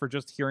heart for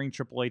just hearing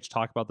Triple H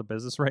talk about the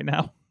business right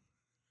now.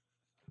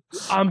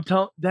 I'm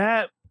telling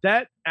that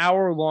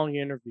hour-long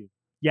interview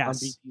on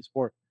BT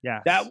Sport.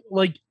 Yeah. That,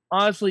 like,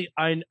 honestly,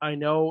 I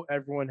know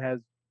everyone has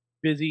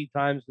busy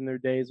times in their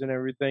days and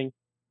everything.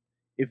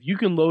 If you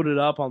can load it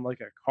up on like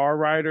a car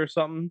ride or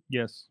something,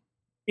 yes,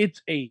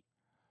 it's a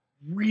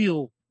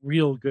real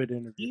good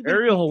interview.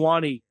 Ariel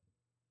Helwani,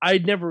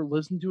 I'd never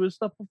listened to his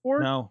stuff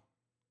before. No,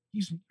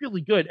 he's really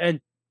good.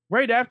 And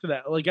right after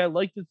that, like, I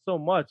liked it so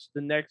much.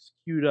 The next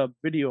queued up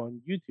video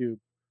on YouTube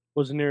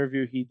was an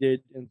interview he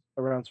did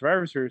around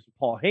Survivor Series with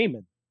Paul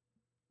Heyman.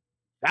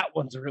 That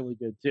one's really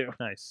good too.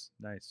 Nice.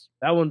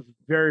 That one's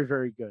very,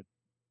 very good.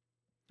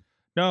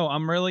 No,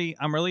 I'm really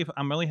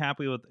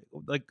happy with,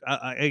 like,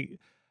 I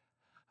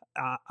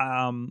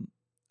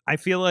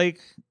feel like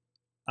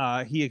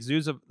he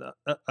exudes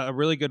a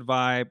really good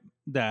vibe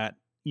that,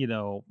 you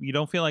know, you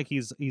don't feel like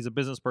he's a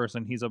business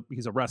person. He's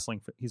a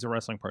wrestling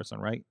person,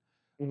 right?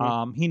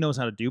 Mm-hmm. He knows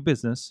how to do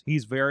business.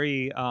 He's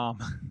very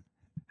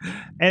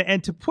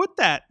and to put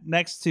that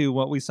next to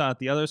what we saw at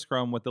the other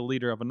scrum with the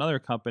leader of another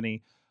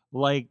company,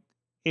 like,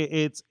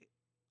 it's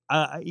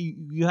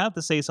you have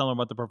to say something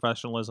about the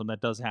professionalism that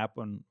does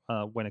happen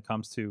when it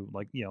comes to,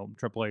 like, you know,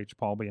 Triple H,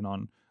 Paul being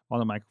on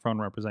the microphone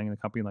representing the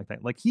company like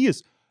that. Like, he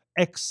is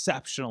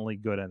exceptionally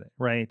good at it,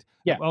 right?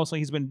 Yeah. Also,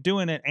 he's been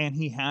doing it, and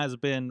he has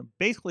been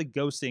basically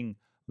ghosting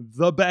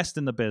the best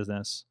in the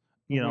business.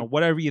 You know,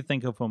 whatever you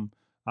think of him,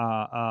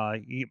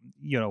 you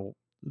know,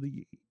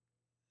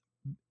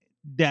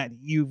 that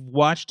you've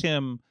watched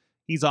him.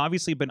 He's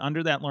obviously been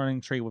under that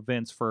learning tree with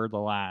Vince for the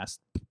last,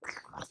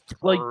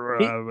 like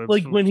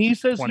when he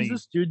says 20. He's a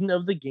student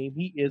of the game,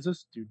 he is a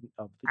student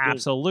of the game.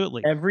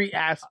 Absolutely, every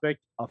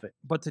aspect of it.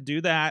 But to do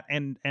that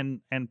and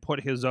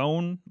put his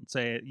own,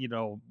 say, you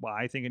know, well,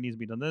 I think it needs to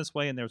be done this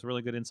way. And there's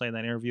really good insight in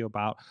that interview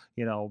about,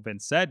 you know,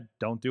 Vince said,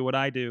 "Don't do what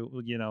I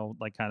do," you know,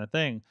 like, kind of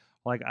thing.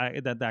 Like,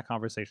 that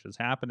conversation is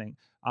happening.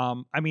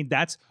 I mean,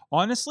 that's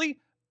honestly.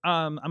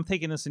 I'm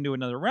taking this into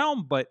another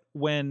realm, but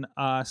when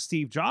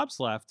Steve Jobs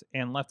left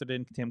it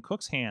in Tim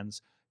Cook's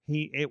hands,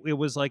 it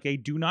was like a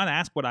do not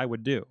ask what I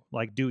would do.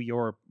 Like, do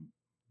your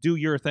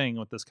thing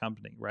with this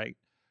company, right?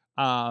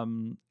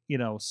 You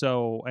know,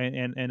 so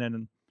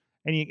and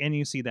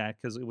you see that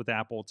because with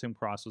Apple, Tim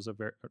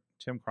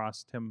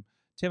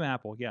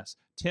Apple, yes,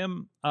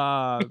 Tim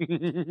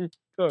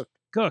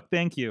Cook,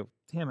 thank you,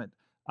 damn it.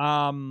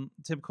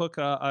 Tim Cook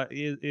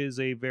is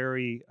a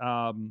very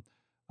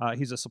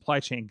he's a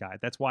supply chain guy.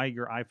 That's why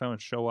your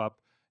iPhones show up,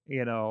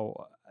 you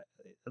know,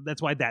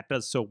 that's why that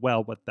does so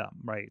well with them,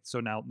 right?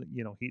 So now,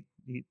 you know, he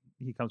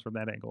comes from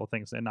that angle of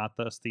things, and not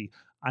thus the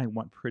I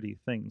want pretty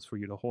things for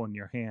you to hold in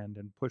your hand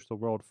and push the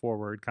world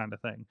forward kind of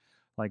thing,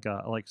 like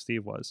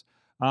Steve was.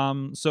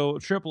 So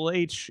Triple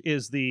H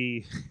is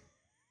the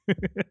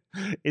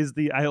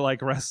I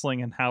like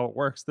wrestling and how it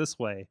works this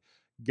way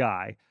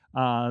guy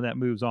that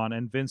moves on,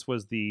 and Vince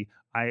was the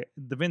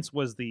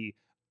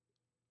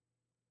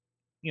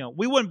you know,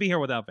 we wouldn't be here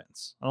without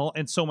Vince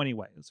in so many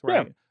ways,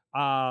 right?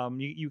 Yeah.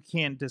 You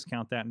can't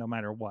discount that no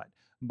matter what.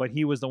 But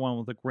he was the one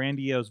with the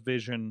grandiose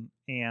vision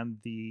and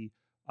the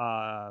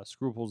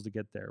scruples to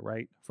get there,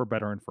 right? For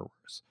better and for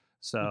worse.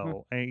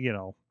 So, you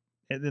know,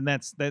 and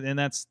that's you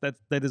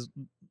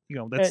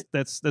know,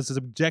 that's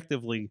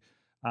objectively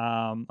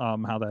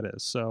how that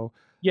is. So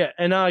yeah,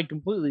 and a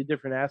completely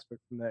different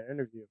aspect from that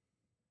interview.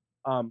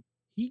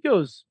 He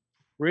goes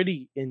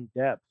pretty in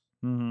depth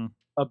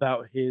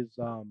about his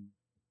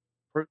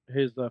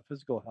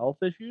physical health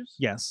issues.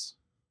 Yes,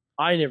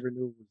 I never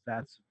knew it was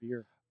that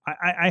severe.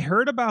 I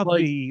heard about,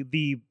 like,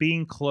 the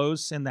being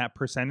close and that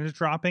percentage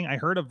dropping. I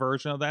heard a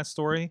version of that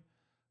story.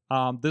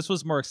 This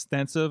was more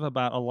extensive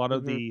about a lot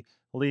of the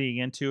leading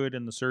into it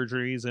and the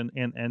surgeries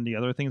and the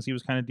other things he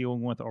was kind of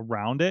dealing with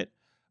around it.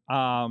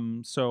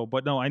 So,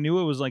 but no, I knew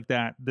it was like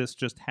that. This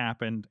just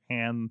happened,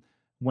 and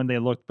when they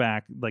looked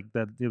back, like,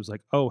 that, it was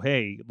like, oh,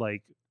 hey,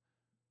 like,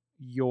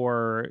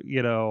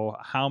 you know,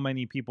 how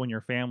many people in your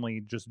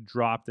family just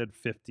dropped at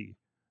 50,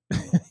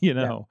 you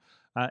know,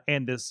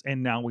 and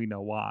now we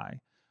know why,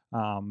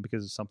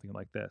 because of something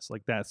like this.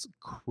 Like, that's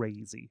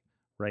crazy,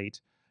 right?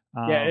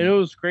 Yeah, and it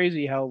was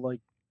crazy how, like,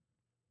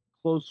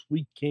 close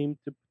we came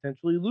to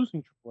potentially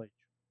losing Triple H.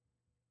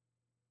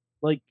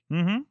 Like,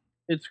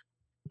 it's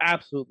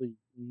absolutely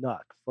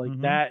nuts. Like,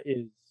 that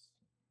is,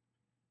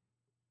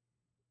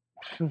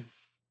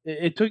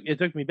 it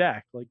took me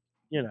back. Like,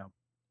 you know.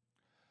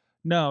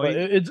 No,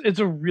 it's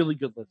a really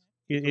good list.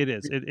 It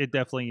is. It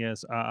definitely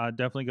is.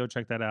 Definitely go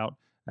check that out.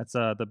 That's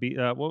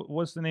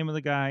what's the name of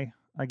the guy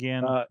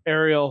again?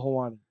 Ariel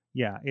Helwani.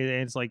 Yeah,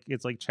 it's like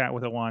Chat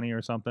with Helwani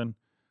or something.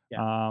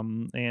 Yeah.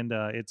 And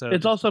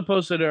it's also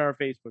posted on our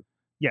Facebook.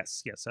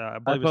 Yes. I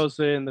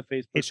posted it in the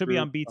Facebook. It should be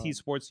on BT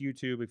Sports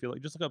YouTube if you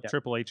like. Just look up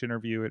Triple H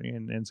interview,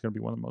 and it's going to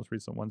be one of the most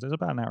recent ones. It's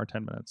about an hour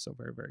 10 minutes, so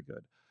very, very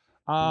good.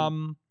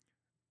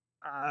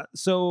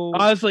 So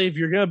honestly, if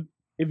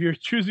you're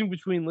choosing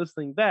between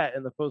listening that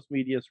and the post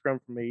media scrum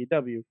from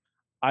AEW,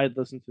 I'd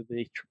listen to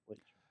the Triple H.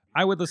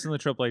 I would listen to the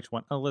Triple H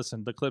one.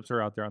 Listen, the clips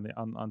are out there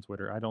on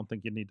Twitter. I don't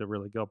think you need to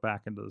really go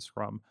back into the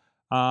scrum.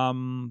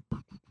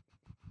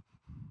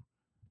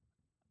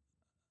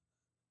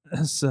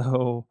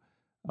 So,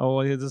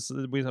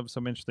 we have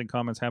some interesting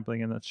comments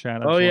happening in the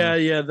chat.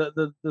 Yeah.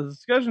 The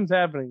discussion's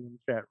happening in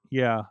the chat.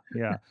 Yeah.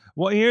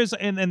 Well, here's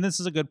and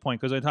this is a good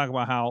point because I talk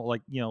about how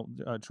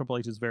Triple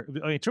H is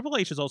Triple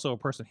H is also a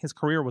person. His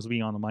career was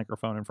being on the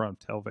microphone in front of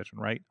television,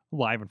 right,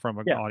 live in front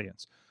of an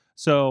audience.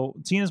 So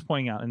Tina's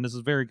pointing out, and this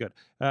is very good.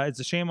 It's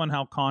a shame on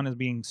how Khan is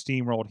being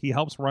steamrolled. He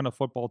helps run a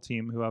football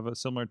team who have a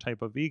similar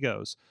type of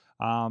egos.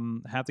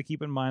 Have to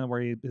keep in mind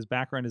where his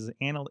background is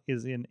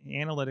in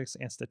analytics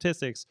and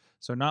statistics,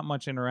 so not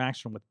much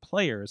interaction with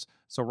players.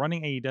 So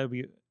running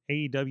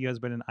AEW has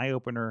been an eye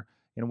opener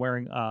in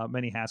wearing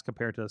many hats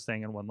compared to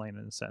staying in one lane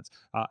in a sense.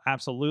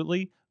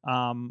 Absolutely.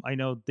 I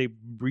know they've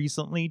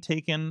recently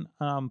taken,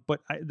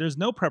 but there's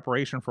no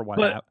preparation for what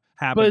happened.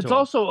 But it's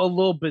also a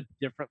little bit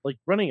different, like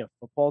running a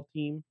football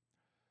team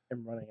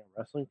and running a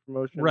wrestling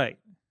promotion. Right.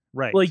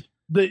 Like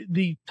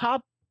the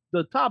top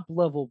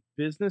level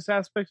business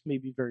aspects may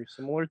be very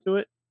similar to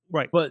it.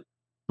 Right. But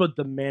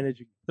the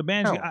managing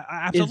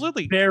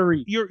absolutely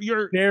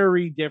you're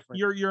very different.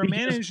 You're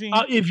managing.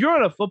 If you're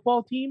on a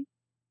football team,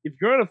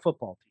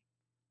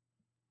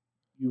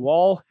 you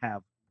all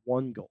have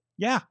one goal.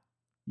 Yeah.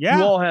 You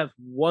all have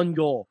one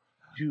goal: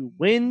 to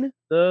win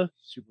the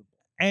Super Bowl.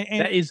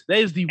 And that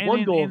is the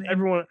one goal of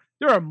everyone.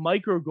 There are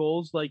micro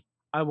goals like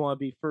I want to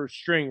be first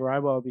string or I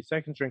want to be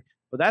second string,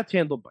 but that's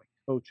handled by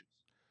coaches.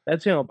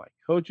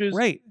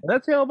 Right. And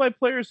that's handled by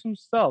players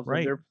themselves right.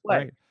 in their play.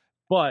 Right.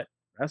 But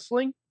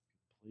wrestling,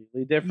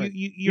 completely different.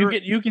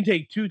 You can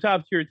take two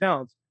top tier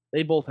talents.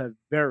 They both have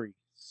very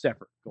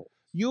separate goals.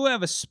 You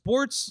have a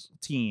sports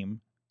team,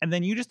 and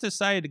then you just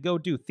decided to go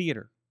do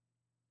theater.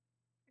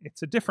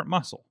 It's a different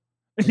muscle.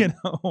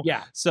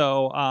 Yeah.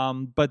 So I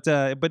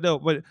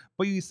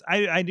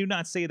do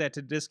not say that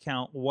to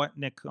discount what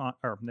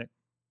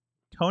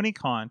Tony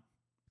Khan.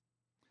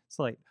 It's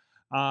like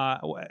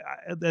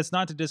that's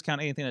not to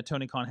discount anything that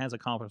Tony Khan has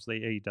accomplished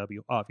with AEW.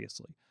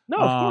 Obviously, no,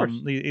 of course,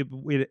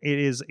 it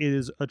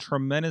is a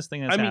tremendous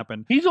thing that's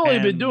happened. He's only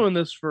been doing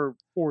this for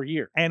 4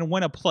 years. And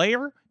when a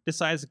player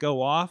decides to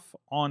go off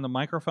on the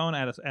microphone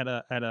at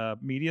a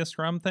media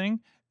scrum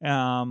thing,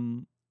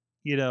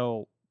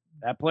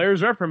 that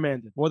player's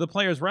reprimanded. Well, the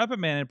player's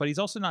reprimanded, but he's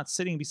also not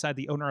sitting beside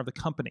the owner of the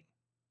company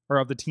or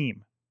of the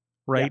team,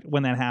 right? Yeah.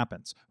 When that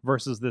happens,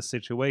 versus this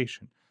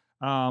situation.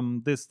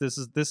 This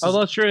is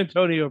unless you're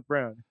Antonio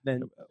Brown,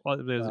 then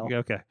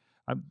okay.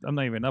 I'm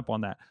not even up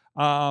on that.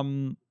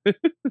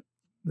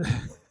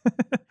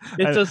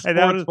 It's a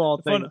sports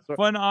ball thing.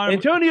 Fun on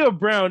Antonio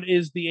Brown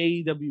is the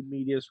AEW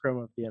media scrum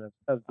of the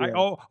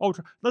NFL.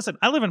 Listen,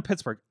 I live in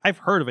Pittsburgh. I've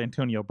heard of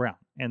Antonio Brown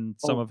and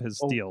some of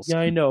his deals. Yeah,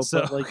 I know.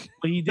 So, but what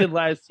he did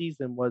last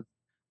season was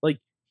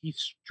he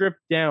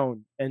stripped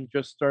down and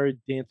just started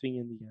dancing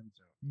in the end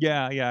zone.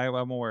 Yeah,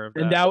 I'm aware of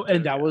that.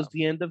 And that was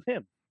the end of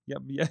him. Yeah.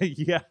 There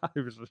you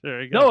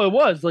go. No, it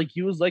was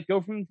he was let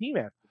go from the team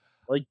after.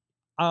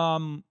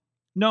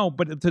 No,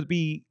 but to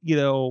be,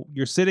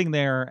 you're sitting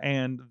there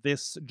and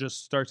this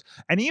just starts,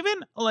 and even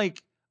Mike,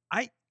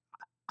 I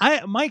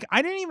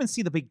didn't even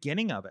see the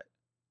beginning of it.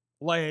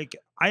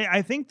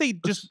 I think they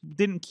just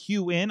didn't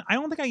cue in. I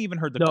don't think I even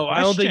heard the question.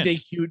 I don't think they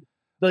cued.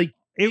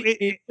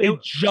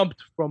 It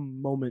jumped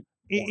from moment.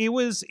 It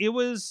was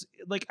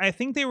I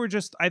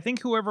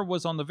think whoever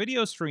was on the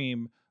video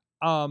stream,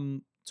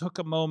 took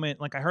a moment.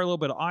 I heard a little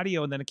bit of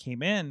audio and then it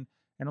came in,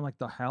 and I'm like,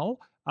 the hell?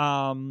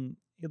 I'm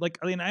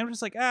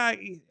just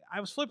I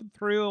was flipping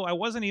through. I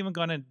wasn't even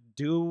gonna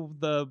do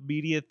the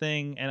media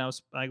thing, and I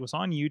was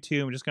on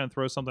YouTube. I'm just gonna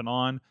throw something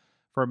on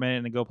for a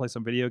minute and go play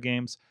some video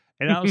games.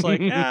 And I was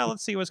like,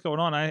 let's see what's going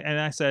on.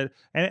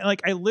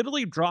 I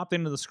literally dropped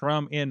into the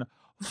scrum in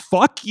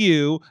fuck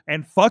you,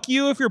 and fuck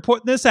you if you're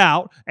putting this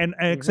out, and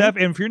except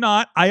if you're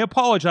not, I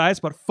apologize,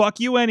 but fuck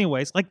you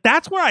anyways.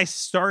 That's where I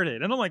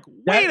started, and I'm like,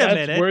 wait a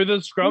minute, that's where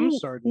the scrum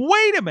started.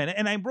 Wait a minute,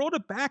 and I rolled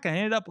it back. And I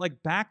ended up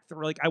back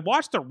through. I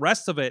watched the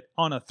rest of it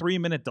on a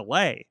 3-minute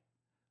delay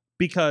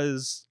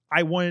because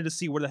I wanted to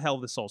see where the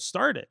hell this all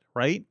started,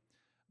 right?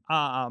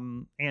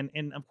 And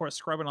of course,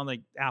 scrubbing on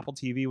the Apple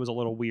TV was a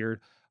little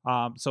weird.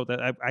 So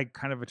that I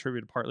kind of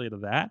attributed partly to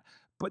that.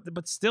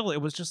 But still, it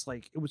was just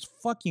it was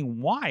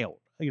fucking wild,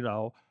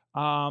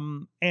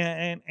 and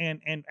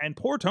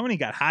poor Tony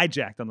got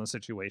hijacked on the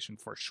situation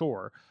for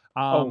sure.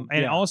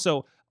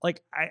 Also,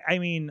 I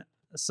mean,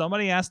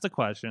 somebody asked the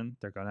question,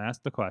 they're going to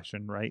ask the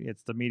question, right?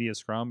 It's the media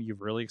scrum.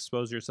 You've really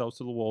exposed yourselves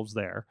to the wolves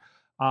there.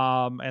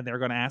 And they're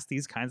going to ask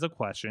these kinds of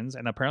questions.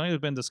 And apparently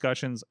there's been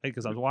discussions,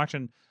 because I was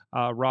watching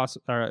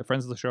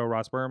friends of the show,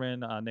 Ross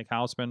Berman, Nick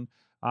Hausman,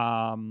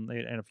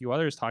 and a few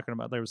others talking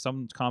about, there was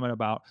some comment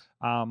about,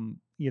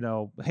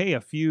 hey,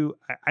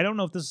 I don't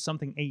know if this is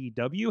something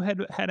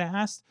AEW had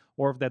asked,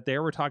 or if that they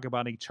were talking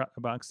about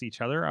amongst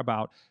each other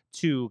about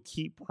to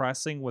keep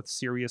pressing with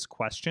serious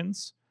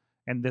questions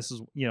and this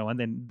is, and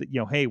then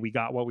hey, we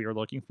got what we were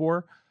looking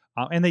for,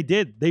 and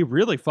they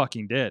really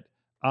fucking did,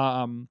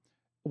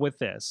 with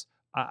this.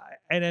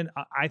 And then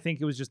I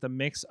think it was just a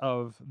mix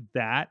of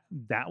that.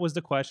 That was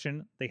the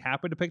question. They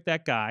happened to pick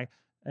that guy.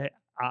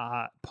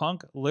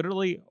 Punk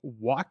literally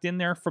walked in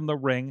there from the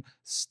ring,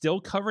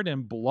 still covered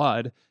in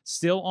blood,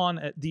 still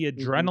on the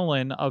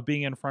adrenaline of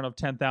being in front of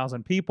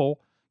 10,000 people,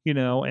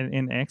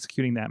 and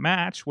executing that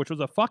match, which was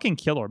a fucking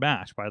killer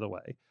match, by the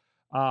way.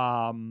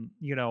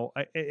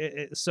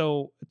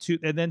 So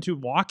to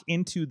walk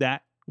into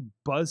that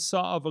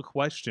buzzsaw of a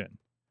question,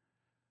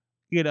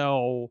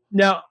 No,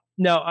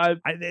 I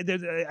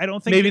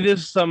don't think maybe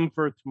there's some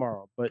for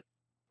tomorrow, but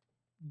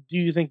do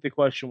you think the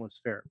question was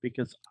fair?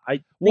 Because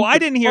I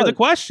didn't hear the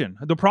question.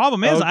 The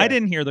problem is I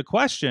didn't hear the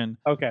question.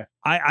 Okay.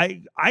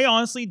 I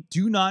honestly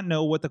do not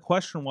know what the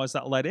question was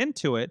that led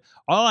into it.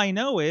 All I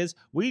know is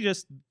we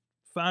just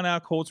found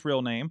out Colt's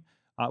real name,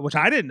 which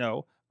I didn't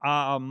know.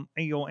 And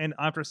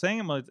after saying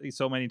him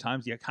so many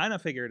times, you kind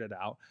of figured it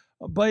out.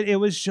 But it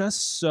was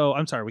just so.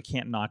 I'm sorry, we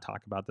can't not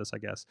talk about this, I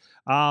guess,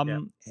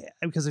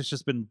 because it's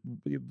just been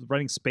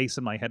running space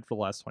in my head for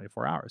the last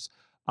 24 hours.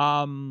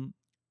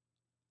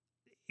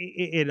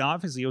 It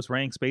obviously was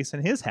running space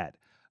in his head.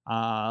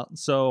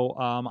 So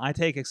I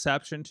take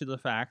exception to the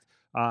fact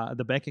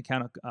the bank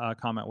account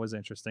comment was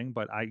interesting,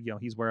 but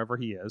he's wherever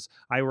he is.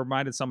 I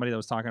reminded somebody that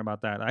was talking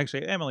about that.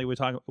 Actually, Emily, we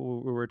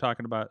were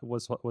talking about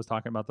was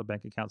talking about the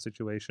bank account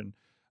situation,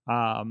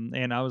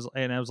 and I was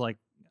like,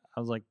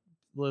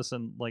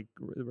 listen, like,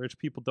 rich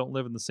people don't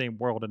live in the same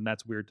world, and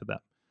that's weird to them.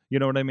 You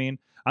know what I mean?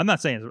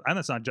 That's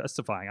not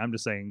justifying. I'm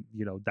just saying,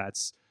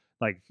 that's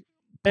like.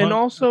 And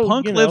also,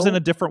 Punk lives in a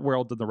different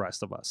world than the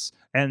rest of us,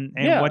 and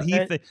what he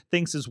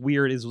thinks is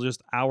weird is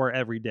just our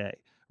everyday,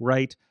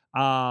 right?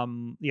 I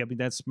mean,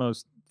 that's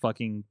most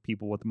fucking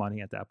people with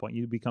money at that point.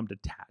 You become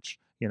detached.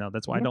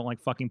 That's why I don't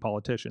like fucking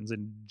politicians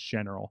in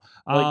general.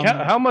 Like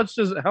how much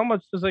does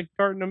a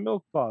carton of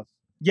milk cost?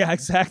 Yeah,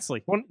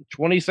 exactly.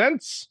 20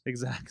 cents.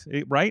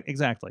 Exactly. Right.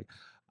 Exactly.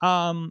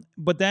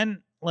 But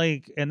then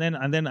and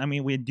then I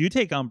mean, we do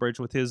take umbrage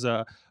with his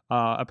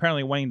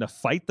apparently wanting to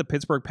fight the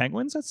Pittsburgh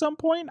Penguins at some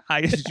point.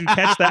 Did you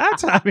catch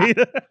that? I mean,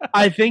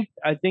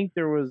 I think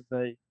there was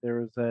a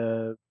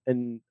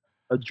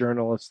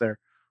journalist there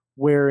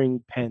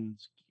wearing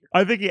Penn's gear.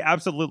 I think he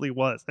absolutely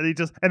was, and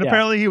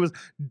apparently he was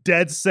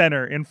dead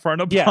center in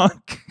front of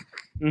Punk.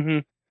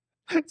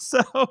 Mm-hmm.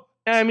 So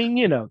I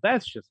mean,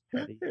 that's just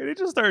petty. He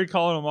just started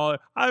calling them all.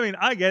 I mean,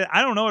 I get it.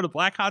 I don't know if the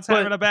Blackhawks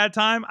having a bad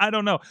time. I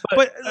don't know,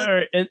 but all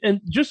right,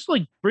 and just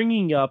like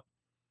bringing up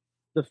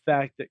the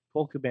fact that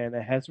Colt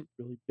Cabana hasn't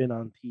really been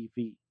on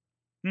TV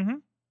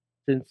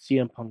since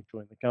CM Punk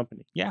joined the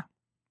company. Yeah,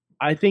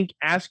 I think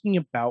asking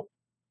about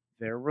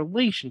their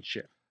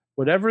relationship,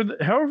 however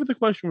the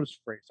question was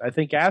phrased, I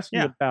think asking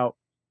about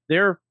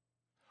their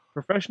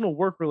professional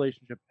work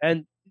relationship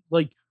and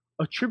like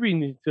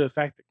attributing it to the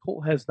fact that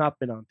Colt has not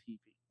been on TV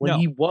when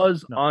he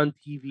was on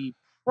TV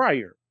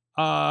prior.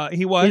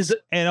 He was,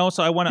 and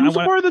also I want to. He was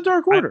part of the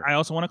Dark Order. I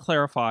also want to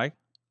clarify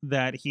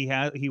that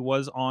he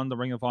was on the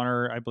Ring of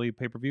Honor, I believe,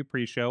 pay-per-view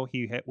pre-show.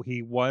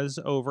 He was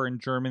over in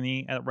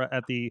Germany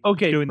at the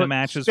doing the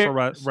matches for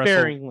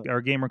Wrestle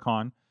or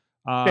GamerCon.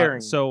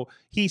 So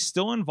he's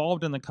still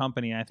involved in the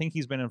company. I think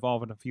he's been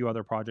involved in a few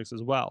other projects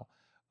as well.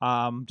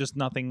 Just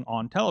nothing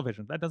on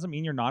television. That doesn't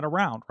mean you're not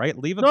around, right?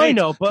 Leva Bates. I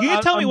know, but can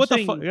you tell me what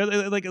the fuck?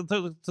 Like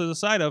to the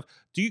side of,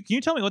 can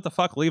you tell me what the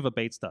fuck Leva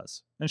Bates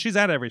does? And she's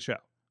at every show.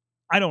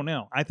 I don't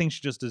know. I think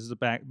she just does the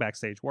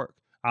backstage work.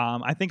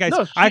 I think I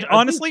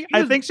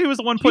think she was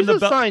the one putting the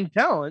belt. She's a signed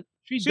talent.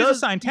 She's a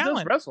signed talent.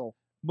 She does wrestle.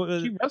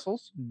 But, she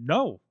wrestles.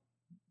 No.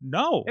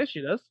 Yes,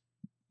 she does.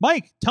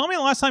 Mike, tell me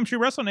the last time she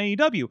wrestled in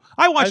AEW.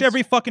 I watch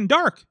every fucking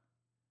Dark.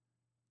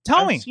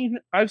 Tell me.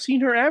 I've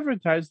seen her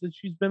advertise that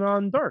she's been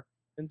on Dark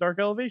and Dark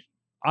Elevation.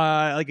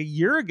 Like a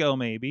year ago,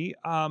 maybe.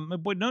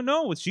 But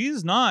no,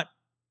 she's not.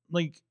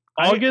 Like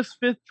August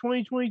 5th,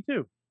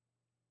 2022.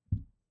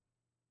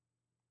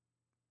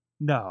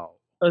 No.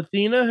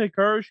 Athena,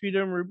 Hikaru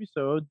Shida, and Ruby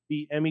Soho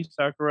beat Emi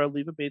Sakura,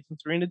 Leva Bates, and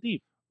Serena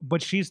Deeb.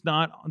 But she's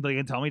not.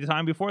 Like, tell me the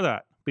time before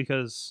that,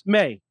 because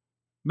May,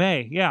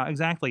 yeah,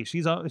 exactly.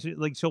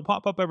 She'll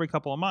pop up every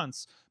couple of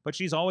months, but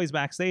she's always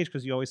backstage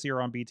because you always see her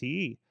on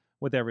BTE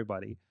with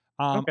everybody.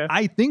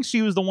 I think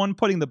she was the one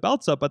putting the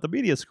belts up at the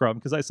media scrum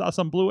because I saw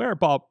some blue air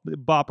bop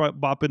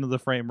into the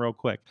frame real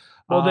quick.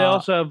 Well, they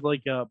also have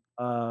like a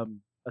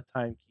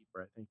timekeeper,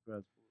 I think, who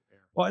has.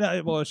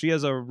 Well, she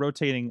has a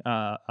rotating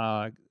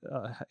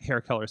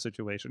hair color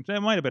situation. It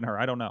might have been her.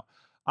 I don't know.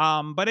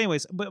 But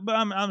anyways, but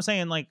I'm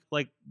saying like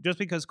just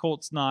because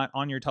Colt's not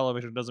on your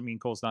television doesn't mean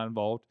Colt's not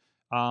involved.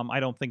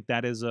 I don't think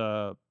that is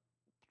I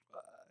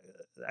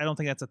don't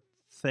think that's a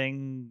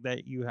thing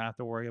that you have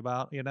to worry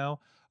about,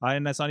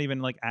 and that's not even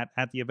like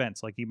at the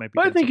events. Like he might be.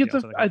 But I think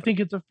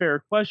it's a fair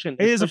question.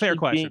 It is a fair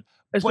question,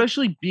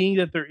 especially being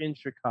that they're in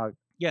Chicago.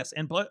 Yes,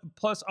 and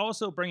plus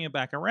also bringing it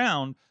back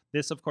around.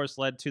 This, of course,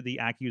 led to the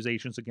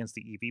accusations against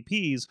the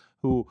EVPs,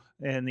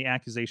 and the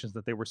accusations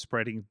that they were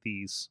spreading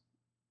these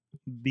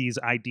these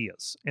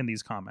ideas in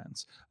these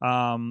comments. You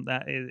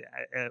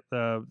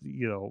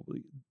know,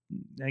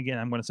 again,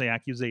 I'm going to say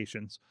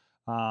accusations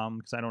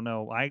because I don't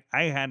know. I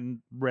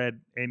hadn't read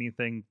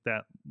anything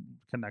that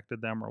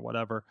connected them or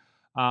whatever.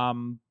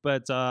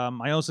 But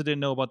I also didn't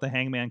know about the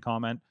Hangman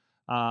comment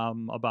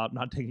about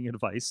not taking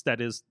advice.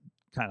 That is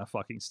kind of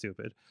fucking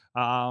stupid.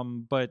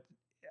 But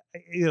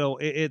you know,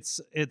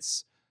 it's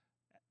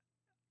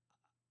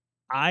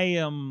I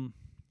am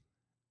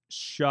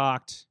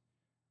shocked.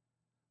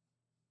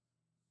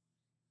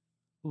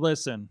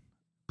 Listen,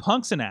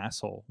 Punk's an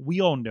asshole.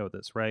 We all know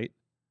this, right?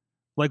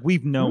 Like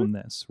we've known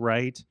this,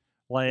 right?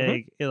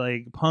 Like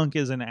Punk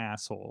is an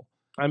asshole.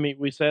 I mean,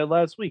 we said it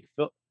last week.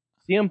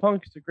 CM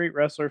Punk is a great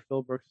wrestler.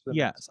 Phil Brooks is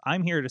yes,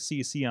 I'm here to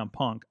see CM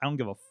Punk. I don't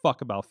give a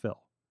fuck about Phil,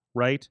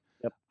 right?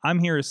 Yep. I'm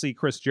here to see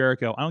Chris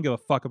Jericho. I don't give a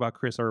fuck about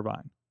Chris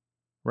Irvine,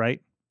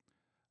 right?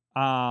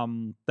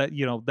 That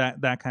you know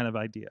that kind of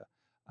idea.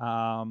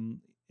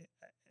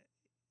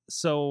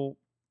 So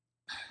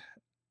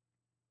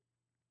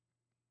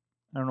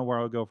I don't know where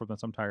I'll go from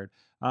this. I'm tired.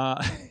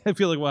 I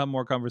feel like we'll have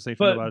more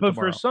conversation about it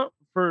tomorrow. But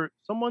for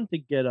someone to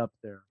get up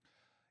there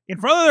in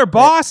front of their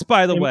boss,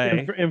 by the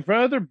way, in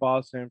front of their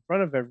boss and in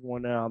front of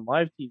everyone on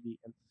live TV,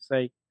 and to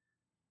say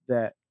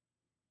that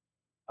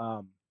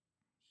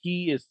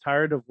he is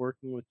tired of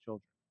working with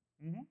children,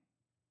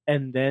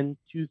 and then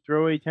to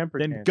throw a temper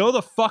tantrum. Go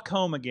the fuck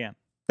home again.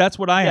 That's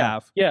what I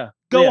have. Yeah.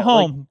 Go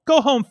home.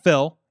 Go home,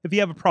 Phil. If you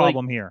have a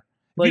problem here.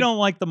 If you don't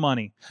like the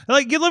money,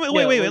 wait.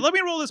 Let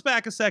me roll this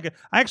back a second.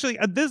 Actually,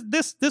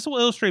 this will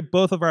illustrate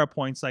both of our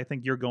points. I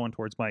think you're going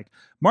towards, Mike.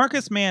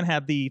 Marcus Mann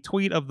had the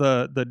tweet of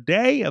the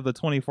day of the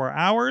 24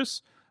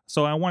 hours,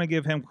 so I want to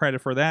give him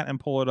credit for that and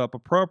pull it up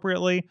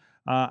appropriately.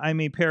 I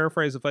may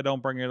paraphrase if I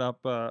don't bring it up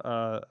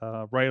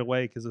right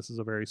away because this is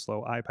a very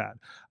slow iPad.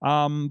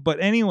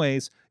 But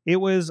anyways, it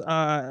was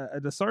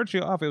to start you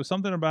off. It was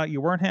something about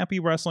you weren't happy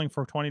wrestling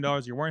for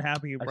 $20. You weren't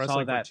happy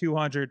wrestling for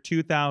 $200,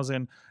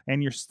 $2,000,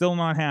 and you're still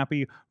not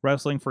happy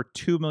wrestling for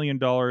 $2 million.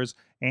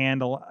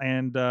 And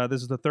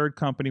this is the third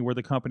company where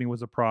the company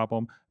was a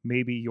problem.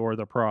 Maybe you're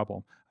the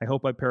problem. I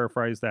hope I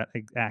paraphrased that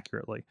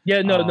accurately.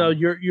 Yeah, no,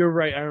 you're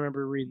right. I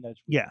remember reading that.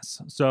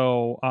 Yes.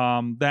 So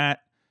that.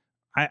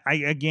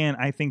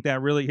 I think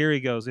that really, here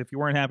he goes. If you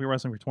weren't happy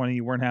wrestling for 20,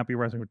 you weren't happy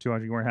wrestling for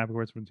 200, you weren't happy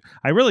wrestling for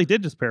I really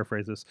did just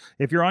paraphrase this.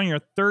 If you're on your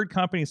third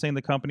company saying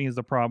the company is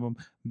the problem,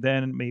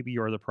 then maybe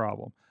you're the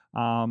problem.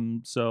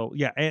 So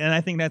yeah, and I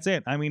think that's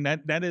it. I mean,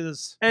 that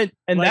is, and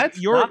like that's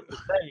not to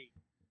say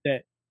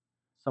that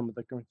some of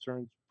the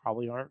concerns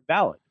probably aren't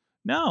valid.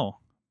 No,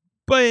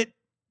 but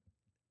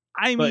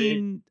I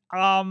mean,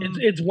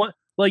 it's one,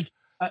 like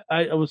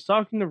I was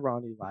talking to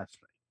Ronnie last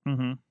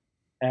night,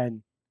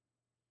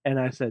 and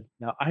I said,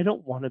 now, I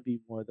don't want to be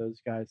one of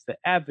those guys that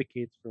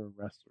advocates for a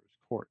wrestler's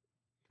court.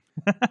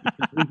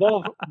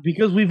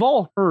 Because we've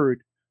all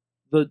heard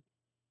the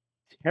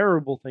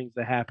terrible things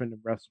that happen in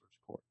wrestler's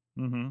court.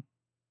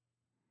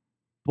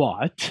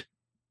 But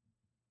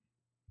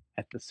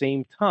at the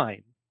same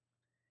time,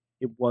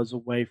 it was a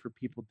way for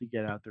people to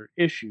get out their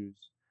issues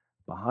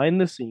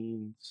behind the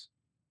scenes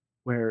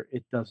where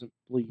it doesn't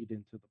bleed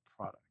into the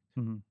product.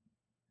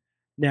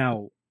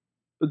 Now,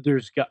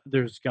 there's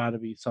got to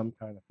be some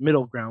kind of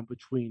middle ground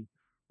between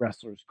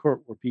wrestlers'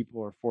 court where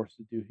people are forced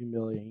to do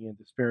humiliating and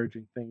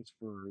disparaging things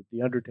for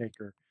the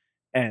Undertaker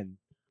and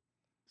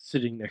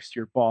sitting next to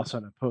your boss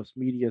on a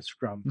post-media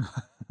scrum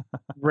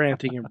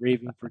ranting and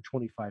raving for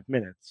 25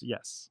 minutes.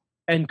 Yes.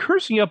 And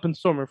cursing up and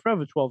storming in front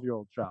of a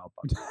 12-year-old child.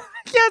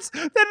 Yes.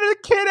 Then the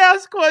kid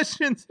asks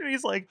questions and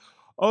he's like,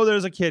 oh,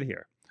 there's a kid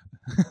here.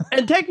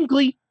 And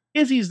technically,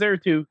 Izzy's there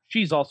too.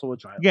 She's also a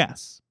child.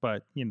 Yes,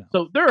 but you know.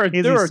 So there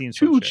are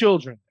two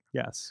children.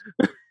 Yes.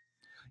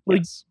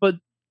 Yes. But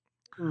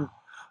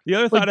the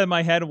other thought in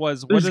my head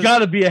was, there's got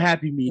to be a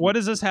happy medium. What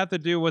does this have to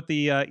do with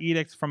the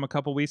edict from a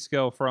couple weeks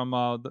ago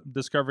from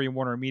Discovery and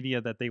Warner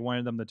Media that they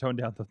wanted them to tone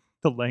down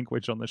the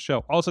language on the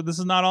show? Also, this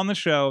is not on the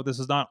show. This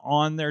is not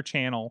on their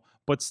channel.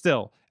 But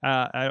still,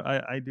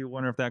 I do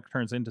wonder if that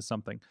turns into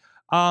something.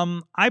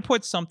 I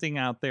put something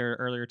out there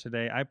earlier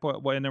today.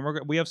 And then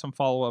we have some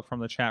follow up from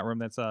the chat room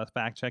that's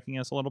fact checking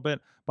us a little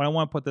bit. But I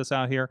want to put this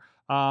out here.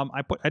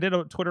 I did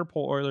a Twitter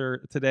poll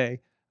earlier today.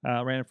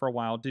 Ran it for a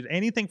while. Did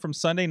anything from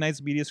Sunday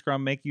night's media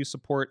scrum make you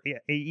support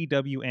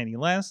AEW any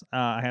less?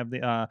 I have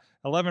the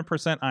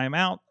 11% I'm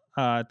out,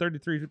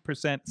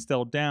 33%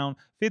 still down,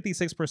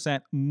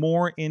 56%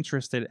 more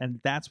interested, and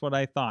that's what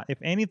I thought. If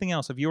anything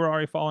else, if you were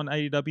already following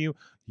AEW,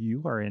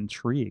 you are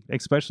intrigued,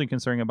 especially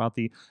concerning about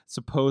the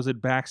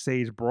supposed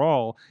backstage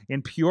brawl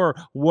in pure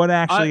what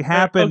actually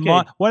happened.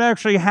 Okay. What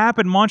actually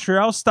happened,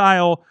 Montreal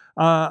style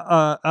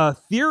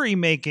theory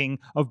making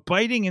of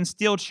biting in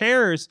steel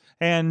chairs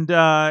and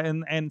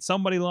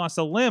somebody lost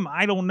a limb.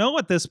 I don't know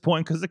at this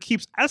point because it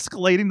keeps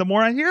escalating the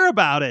more I hear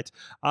about it.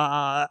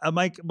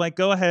 Mike,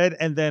 go ahead,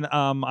 and then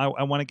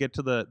I want to get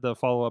to the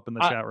follow up in the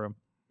chat room.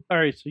 All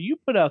right, so you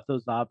put out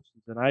those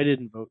options, and I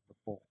didn't vote the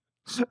poll.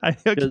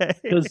 Okay.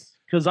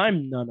 Because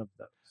I'm none of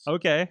those.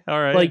 Okay,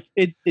 all right. Like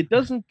it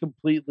doesn't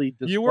completely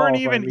disqualify you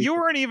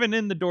weren't even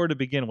in the door to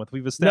begin with.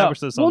 We've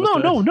established this. Well,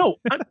 no.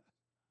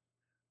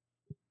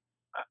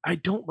 I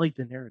don't like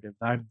the narrative.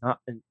 I'm not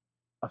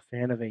a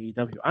fan of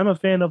AEW. I'm a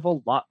fan of a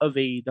lot of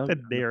AEW.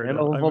 The narrative.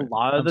 I'm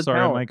sorry,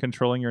 talent. Am I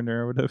controlling your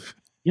narrative?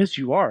 Yes,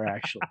 you are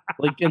actually.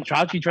 Like, and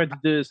Chachi tried to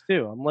do this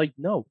too. I'm like,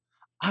 no,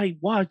 I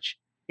watch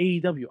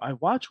AEW. I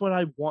watch what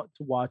I want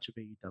to watch of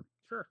AEW.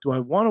 Sure. Do I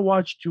want to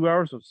watch 2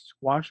 hours of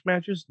squash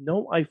matches?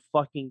 No, I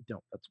fucking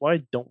don't. That's why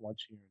I don't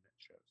watch internet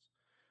shows.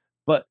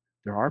 But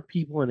there are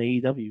people in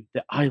AEW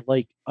that I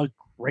like a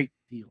great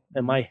deal.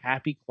 Am I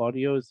happy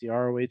Claudio is the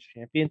ROH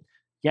champion?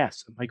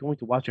 Yes. Am I going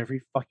to watch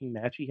every fucking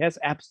match he has?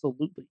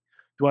 Absolutely.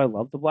 Do I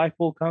love the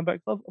Blackpool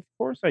Combat Club? Of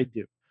course I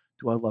do.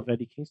 Do I love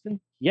Eddie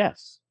Kingston?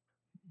 Yes.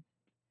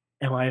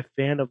 Am I a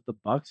fan of the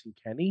Bucks and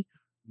Kenny?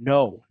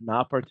 No,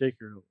 not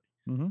particularly.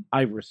 Mm-hmm.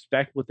 I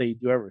respect what they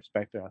do. I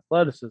respect their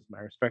athleticism.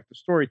 I respect their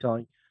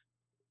storytelling.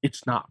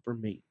 It's not for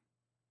me.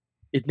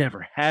 It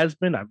never has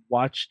been. I've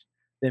watched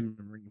them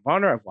in Ring of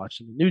Honor. I've watched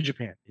them in New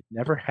Japan. It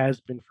never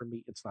has been for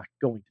me. It's not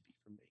going to be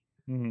for me.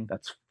 Mm-hmm.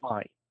 That's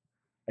fine.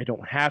 I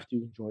don't have to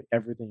enjoy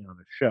everything on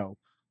the show.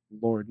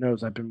 Lord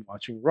knows I've been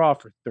watching Raw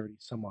for 30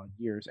 some odd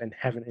years and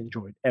haven't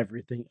enjoyed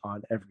everything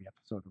on every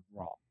episode of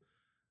Raw.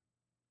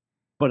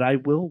 But I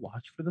will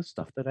watch for the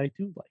stuff that I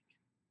do like.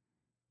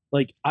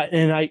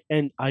 I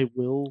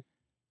will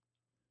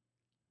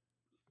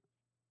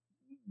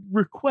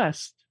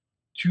request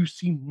to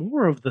see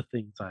more of the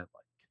things I like.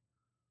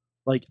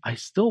 Like, I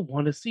still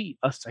want to see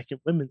a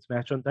second women's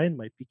match on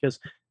Dynamite because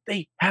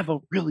they have a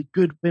really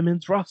good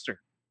women's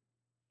roster.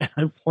 And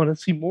I want to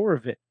see more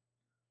of it.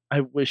 I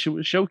wish it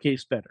was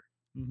showcased better.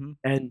 Mm-hmm.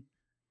 And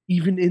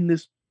even in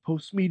this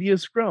post-media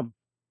scrum,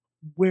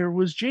 where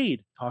was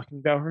Jade talking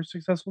about her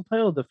successful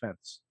title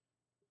defense?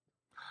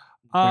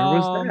 Where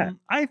was that?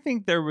 I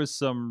think there was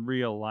some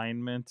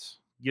realignment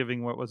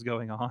given what was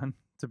going on,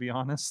 to be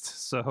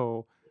honest.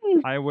 So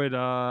I would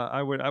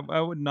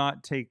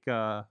not take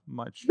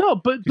much. No,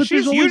 but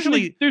she's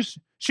usually there.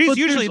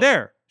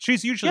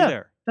 She's usually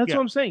there. That's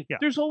what I'm saying. Yeah.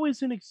 There's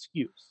always an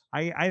excuse.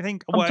 I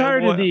think I'm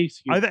tired of the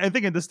excuse. I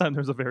think at this time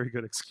there's a very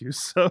good excuse.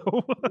 So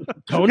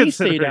Tony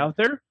stayed out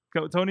there.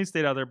 Tony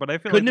stayed out there, but I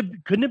feel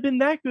couldn't have been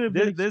that good.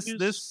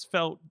 This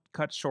felt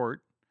cut short.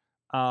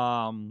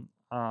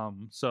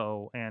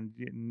 So, and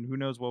who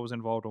knows what was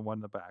involved in one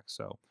in the back.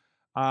 So,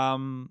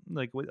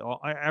 like with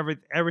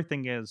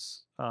everything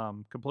is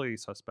completely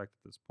suspect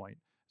at this point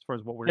as far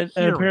as what we're hearing.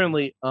 And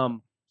apparently,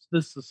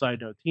 this is a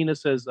side note. Tina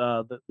says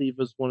that Lee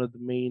was one of the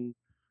main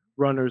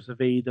runners of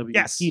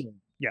AEW.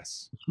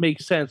 Yes, which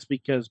makes sense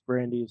because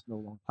Brandy is no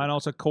longer. And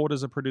also, Cold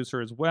is a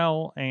producer as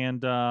well,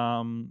 and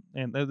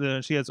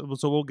she has.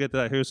 So we'll get to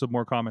that. Here's some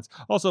more comments.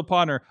 Also,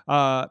 Potter,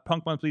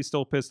 Punk Monthly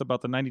still pissed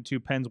about the 92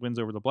 Pens wins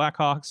over the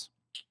Blackhawks.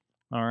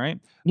 All right,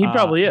 he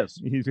probably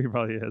is. He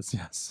probably is.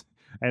 Yes.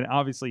 And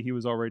obviously, he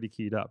was already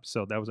keyed up,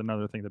 so that was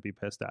another thing to be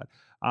pissed at.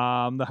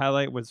 The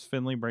highlight was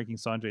Finlay breaking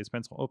Sanjay's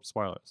pencil. Oh,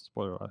 spoiler!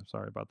 I'm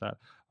sorry about that.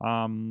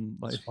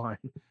 That's fine.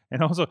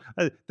 And also,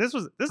 this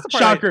is the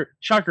part.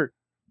 Shocker!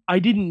 I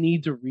didn't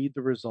need to read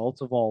the results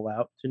of All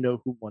Out to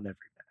know who won every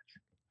match.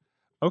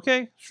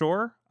 Okay,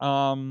 sure.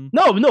 No,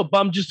 but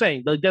I'm just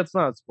saying, like, that's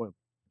not a spoiler.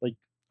 Like,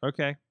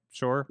 okay,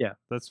 sure. Yeah,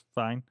 that's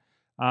fine.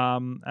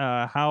 This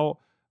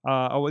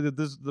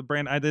is the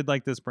brand. I did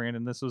like this brand,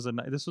 and this was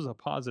a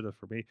positive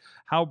for me.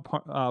 How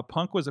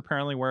Punk was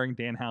apparently wearing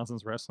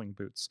Danhausen's wrestling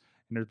boots,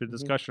 and there's been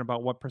discussion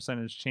about what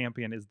percentage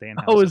champion is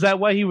Danhausen. Oh, is that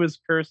why he was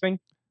cursing?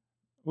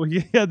 Well,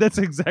 yeah, that's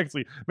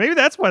exactly. Maybe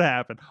that's what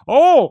happened.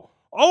 Oh,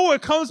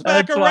 it comes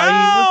back around.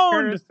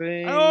 Why he was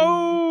cursing.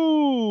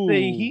 Oh,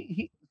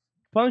 see,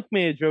 Punk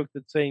made a joke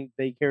that's saying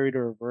they carried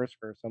a reverse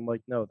curse. I'm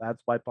like, no,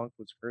 that's why Punk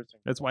was cursing.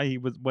 That's why he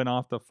went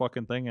off the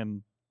fucking thing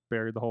and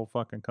buried the whole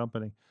fucking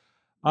company.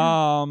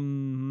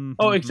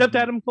 Except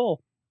Adam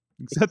Cole.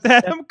 Except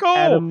Adam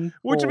Cole,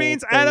 which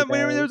means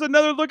there's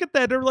another look at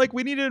that. They're like,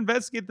 we need to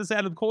investigate this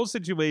Adam Cole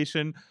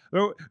situation.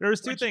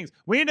 There's two things.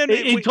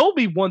 It told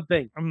me one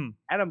thing.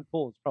 Adam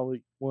Cole is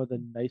probably one of the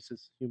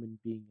nicest human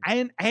beings.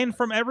 And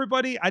from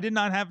everybody, I did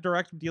not have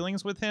direct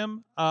dealings with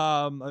him.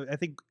 I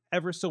think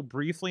ever so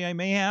briefly I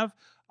may have.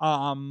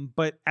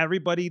 But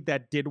everybody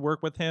that did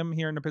work with him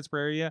here in the Pittsburgh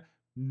area,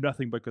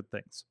 nothing but good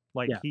things.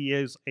 Like, he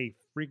is a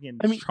freaking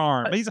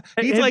charm. He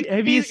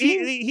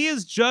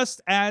is just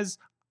as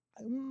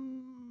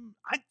I'm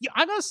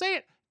gonna say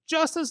it,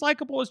 just as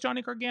likable as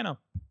Johnny Gargano.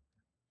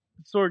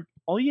 Sorg,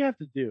 all you have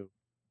to do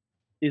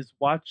is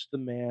watch the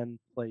man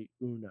play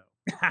Uno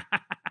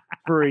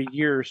for a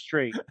year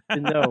straight to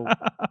know.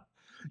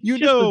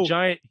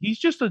 He's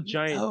just a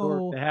giant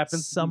dork that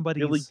happens to be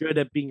really good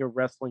at being a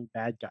wrestling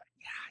bad guy.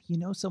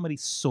 Yeah,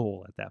 somebody's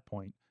soul at that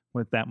point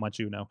with that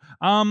much Uno.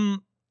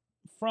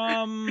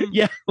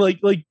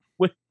 Like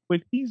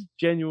when he's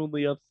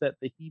genuinely upset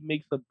that he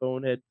makes a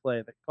bonehead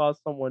play that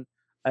costs someone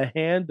a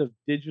hand of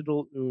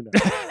digital Uno.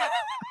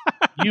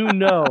 you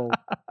know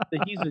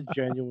that he's a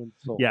genuine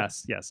soul.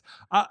 Yes.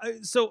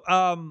 So,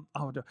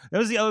 that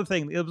was the other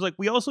thing. It was like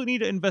we also need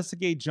to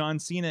investigate John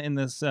Cena in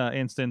this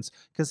instance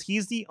because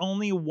he's the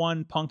only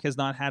one Punk has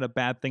not had a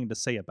bad thing to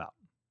say about.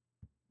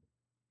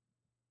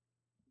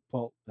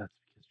 Well, that's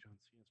because John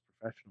Cena's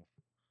professional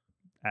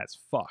as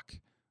fuck.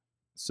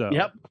 So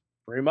yep,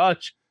 pretty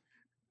much.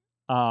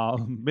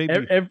 Maybe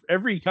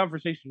every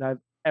conversation I've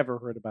ever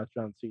heard about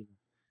John Cena,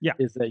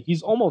 is that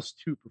he's almost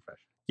too professional.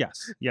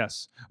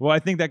 Yes. Well, I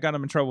think that got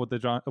him in trouble with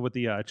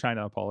the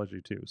China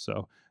apology too.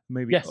 So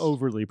maybe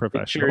overly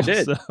professional. It sure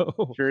did.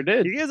 So sure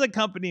did. He is a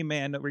company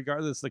man,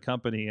 regardless of the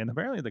company, and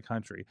apparently the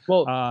country.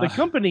 Well, the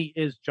company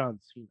is John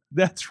Cena.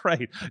 That's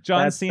right.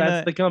 John Cena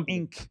that's the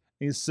company. Inc.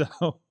 is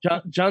so.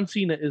 John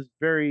Cena is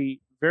very,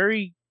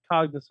 very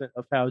cognizant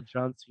of how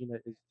John Cena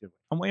is doing.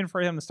 I'm waiting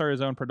for him to start his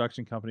own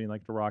production company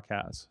like The Rock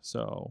has.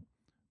 So,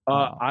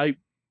 I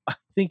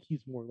think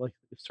he's more likely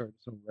to start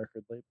his own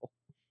record label.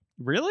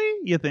 Really?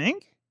 You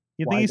think?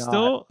 You think he's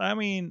still? I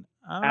mean,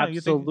 I don't know.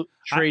 Absolute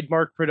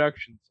trademark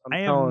productions. I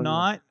have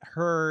not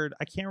heard.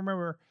 I can't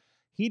remember.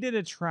 He did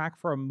a track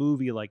for a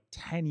movie like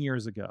 10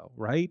 years ago,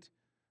 right?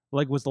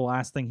 Like was the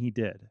last thing he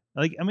did.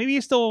 Like maybe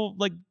he's still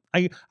like.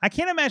 I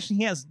can't imagine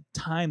he has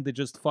time to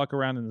just fuck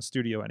around in the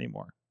studio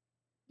anymore.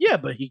 Yeah,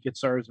 but he could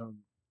start his own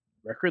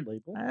record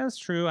label. That's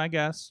true, I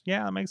guess.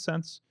 Yeah, that makes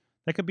sense.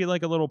 That could be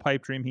like a little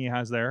pipe dream he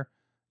has there.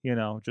 You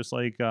know, just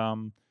like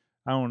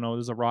I don't know.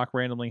 Does The Rock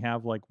randomly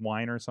have like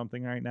wine or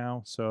something right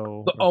now?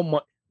 So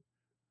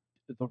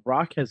The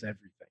Rock has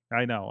everything.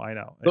 I know.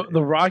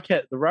 The Rock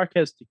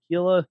has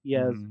tequila. He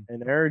has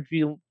an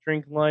energy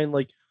drink line.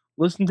 Like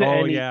listen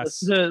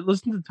to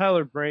listen to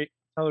Tyler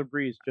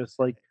Breeze just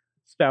like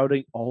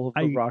spouting all of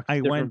the Rock's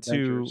different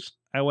ventures.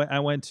 I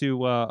went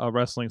to a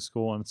wrestling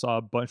school and saw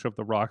a bunch of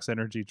The Rock's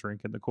energy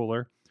drink in the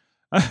cooler.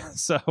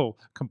 So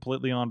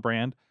completely on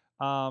brand.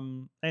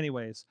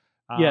 Anyways.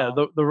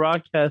 The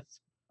Rock has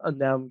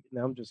now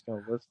I'm just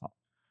gonna list.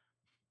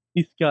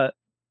 He's got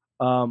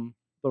the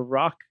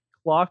Rock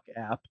Clock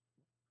app.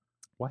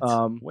 What?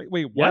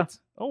 Wait, what? Yeah.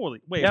 Oh,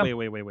 wait.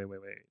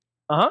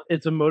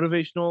 It's a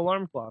motivational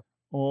alarm clock.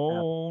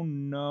 Oh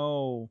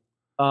no.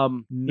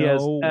 He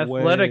has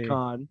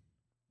Athleticon.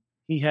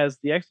 He has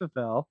the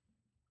XFL.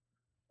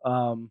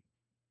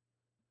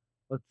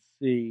 Let's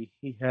see.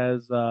 He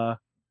has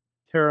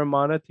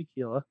Terramana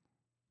tequila.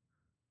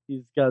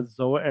 He's got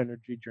Zoa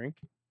energy drink.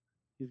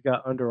 He's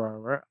got Under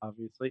Armour,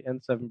 obviously, and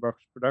Seven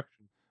Bucks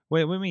Production.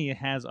 Wait, what do you mean he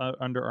has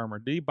Under Armour?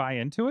 Did he buy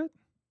into it?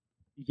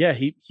 Yeah,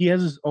 he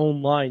has his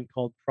own line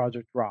called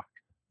Project Rock.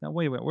 Now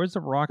wait, where's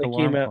the Rock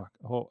alarm clock?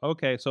 Oh,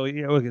 okay, so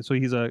so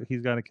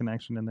he's got a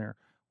connection in there.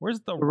 Where's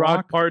the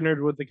Rock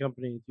partnered with the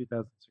company in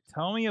 2006.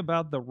 Tell me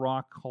about the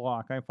Rock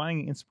clock. I'm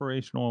finding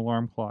inspirational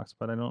alarm clocks,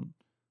 but I don't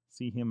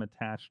see him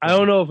attached. I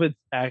don't know if it's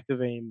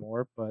active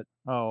anymore, but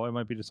it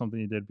might be just something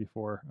he did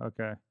before.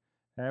 Okay.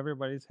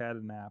 Everybody's had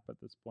an app at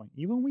this point.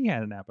 Even we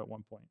had an app at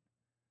one point.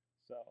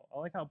 So I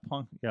like how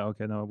Punk. Yeah,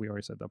 okay, no, we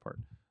already said that part.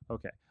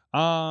 Okay.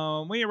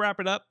 We wrap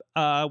it up.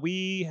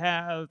 We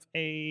have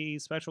a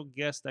special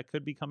guest that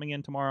could be coming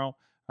in tomorrow.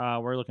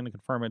 We're looking to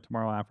confirm it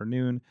tomorrow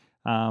afternoon.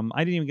 I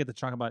didn't even get to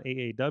talk about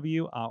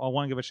AAW. I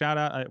want to give a shout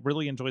out. I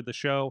really enjoyed the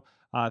show.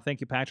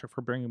 Thank you, Patrick,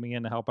 for bringing me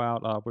in to help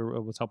out. I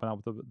was helping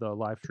out with the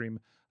live stream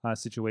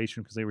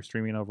situation because they were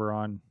streaming over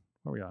on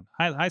where are we on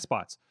High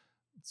Spots.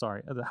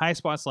 Sorry, the High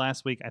Spots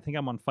last week. I think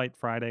I'm on Fight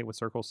Friday with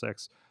Circle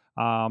 6.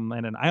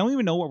 And then I don't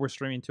even know what we're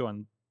streaming to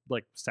on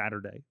like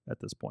Saturday at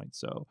this point.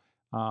 So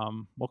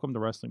welcome to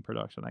wrestling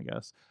production, I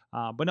guess.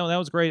 But no, that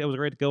was great. It was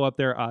great to go up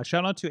there.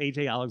 Shout out to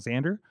AJ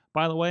Alexander,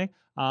 by the way,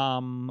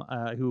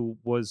 who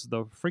was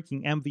the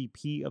freaking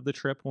MVP of the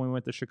trip when we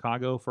went to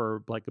Chicago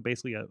for like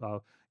basically a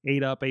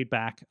 8 up, 8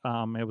 back.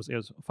 It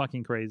was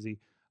fucking crazy.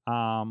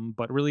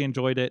 But really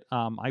enjoyed it.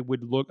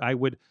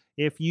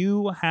 If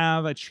you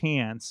have a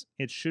chance,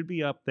 it should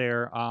be up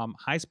there.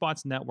 High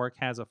Spots Network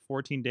has a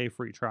 14-day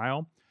free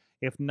trial.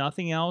 If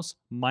nothing else,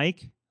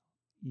 Mike,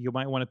 you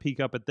might want to peek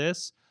up at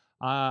this.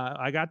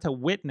 I got to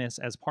witness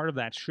as part of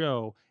that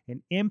show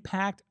an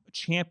Impact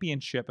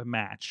Championship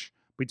match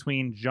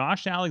between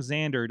Josh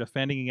Alexander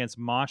defending against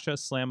Masha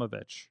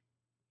Slamovich.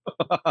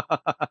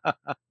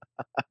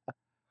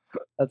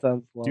 That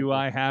sounds lovely. Do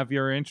I have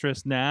your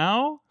interest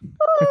now?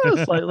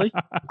 Slightly.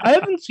 I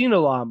haven't seen a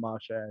lot of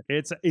Masha.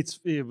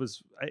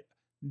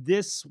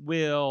 This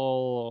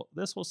will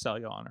sell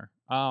you on her.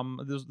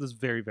 This is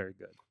very, very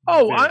good.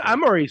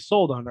 I'm already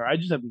sold on her. I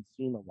just haven't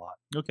seen a lot.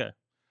 Okay.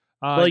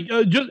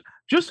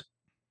 Just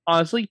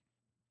honestly,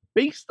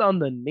 based on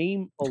the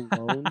name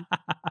alone,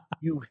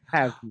 you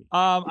have me.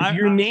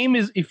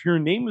 If your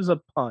name is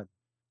a pun,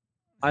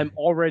 I'm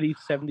already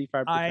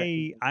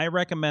 75%. I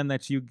recommend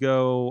that you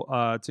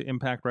go to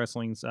Impact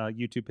Wrestling's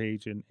YouTube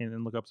page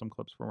and look up some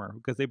clips from her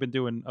because they've been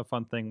doing a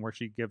fun thing where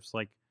she gives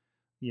like,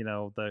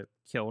 the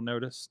kill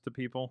notice to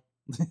people,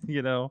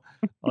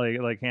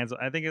 like hands.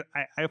 I think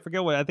I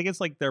forget what. I think it's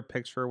like their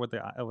picture with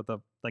the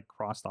like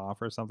crossed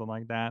off or something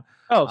like that.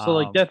 Oh, so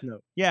like Death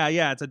Note.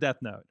 Yeah, it's a Death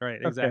Note, right?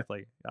 Okay.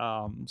 Exactly.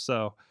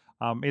 So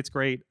It's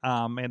great.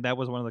 And that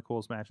was one of the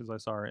coolest matches I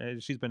saw her.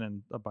 She's been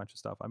in a bunch of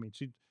stuff. I mean,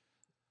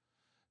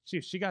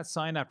 she got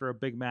signed after a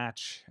big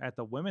match at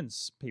the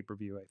women's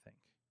pay-per-view, I think.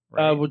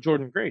 Right? With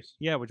Jordynne Grace.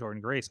 Yeah, with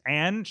Jordynne Grace.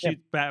 And she's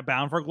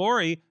Bound for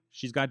Glory.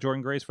 She's got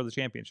Jordynne Grace for the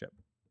championship.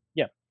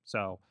 Yeah.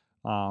 So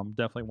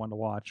definitely one to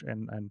watch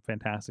and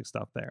fantastic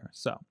stuff there.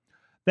 So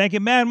thank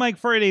you, Mad Mike,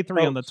 for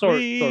 883 on the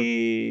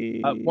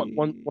tweet.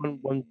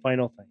 One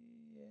final thing.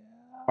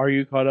 Are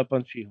you caught up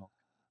on She-Hulk?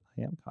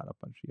 I am caught up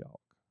on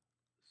She-Hulk.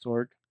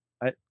 Sorg,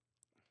 I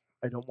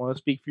don't want to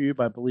speak for you,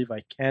 but I believe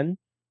I can.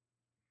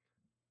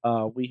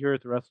 We here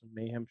at the Wrestling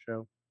Mayhem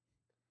Show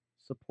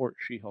support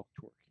She-Hulk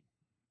twerking.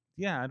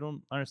 Yeah, I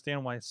don't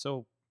understand why it's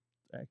so.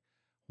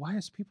 Why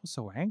is people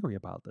so angry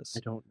about this? I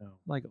don't know.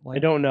 Like I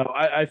don't know.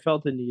 I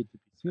felt the need to be.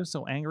 He was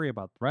so angry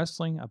about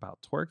wrestling, about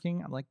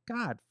twerking. I'm like,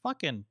 God,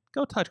 fucking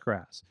go touch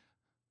grass,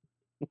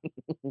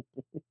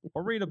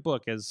 or read a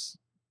book, as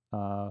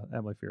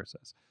Emily Fear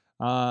says.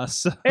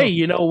 So hey,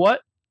 you know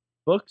what?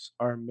 Books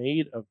are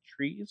made of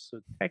trees,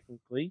 so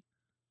technically,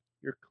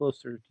 you're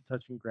closer to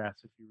touching grass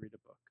if you read a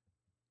book.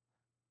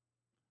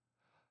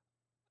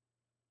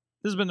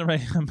 This has been the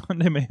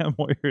Monday Mayhem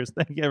Warriors.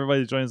 Thank you,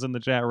 everybody, joining us in the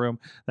chat room.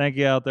 Thank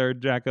you out there,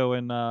 Jacko,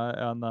 and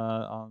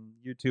on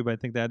YouTube, I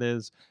think that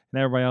is,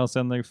 and everybody else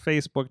in the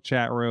Facebook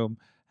chat room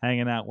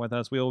hanging out with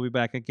us. We will be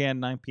back again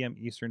 9 p.m.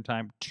 Eastern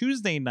Time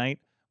Tuesday night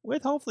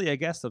with hopefully a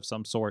guest of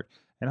some sort,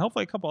 and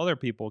hopefully a couple other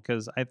people,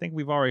 because I think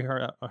we've already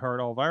heard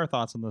all of our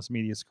thoughts on this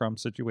media scrum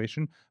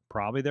situation.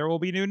 Probably there will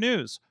be new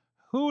news.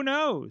 Who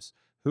knows?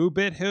 Who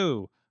bit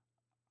who?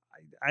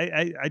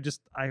 I'm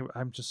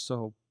just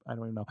so. I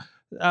don't even know.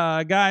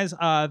 Guys,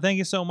 thank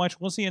you so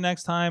much. We'll see you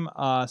next time.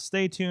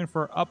 Stay tuned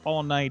for Up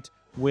All Night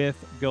with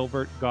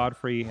Gilbert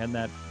Godfrey and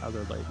that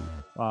other lady.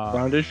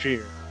 Rhonda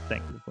Shear.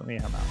 Thank you. Let me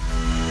have out.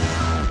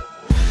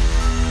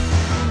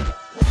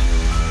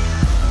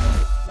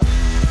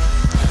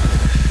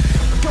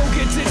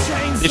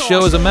 This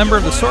show is a member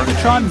of the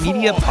Sorgatron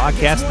Media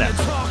Podcast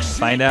Network.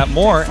 Find out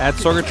more at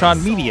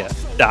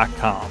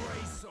sorgatronmedia.com.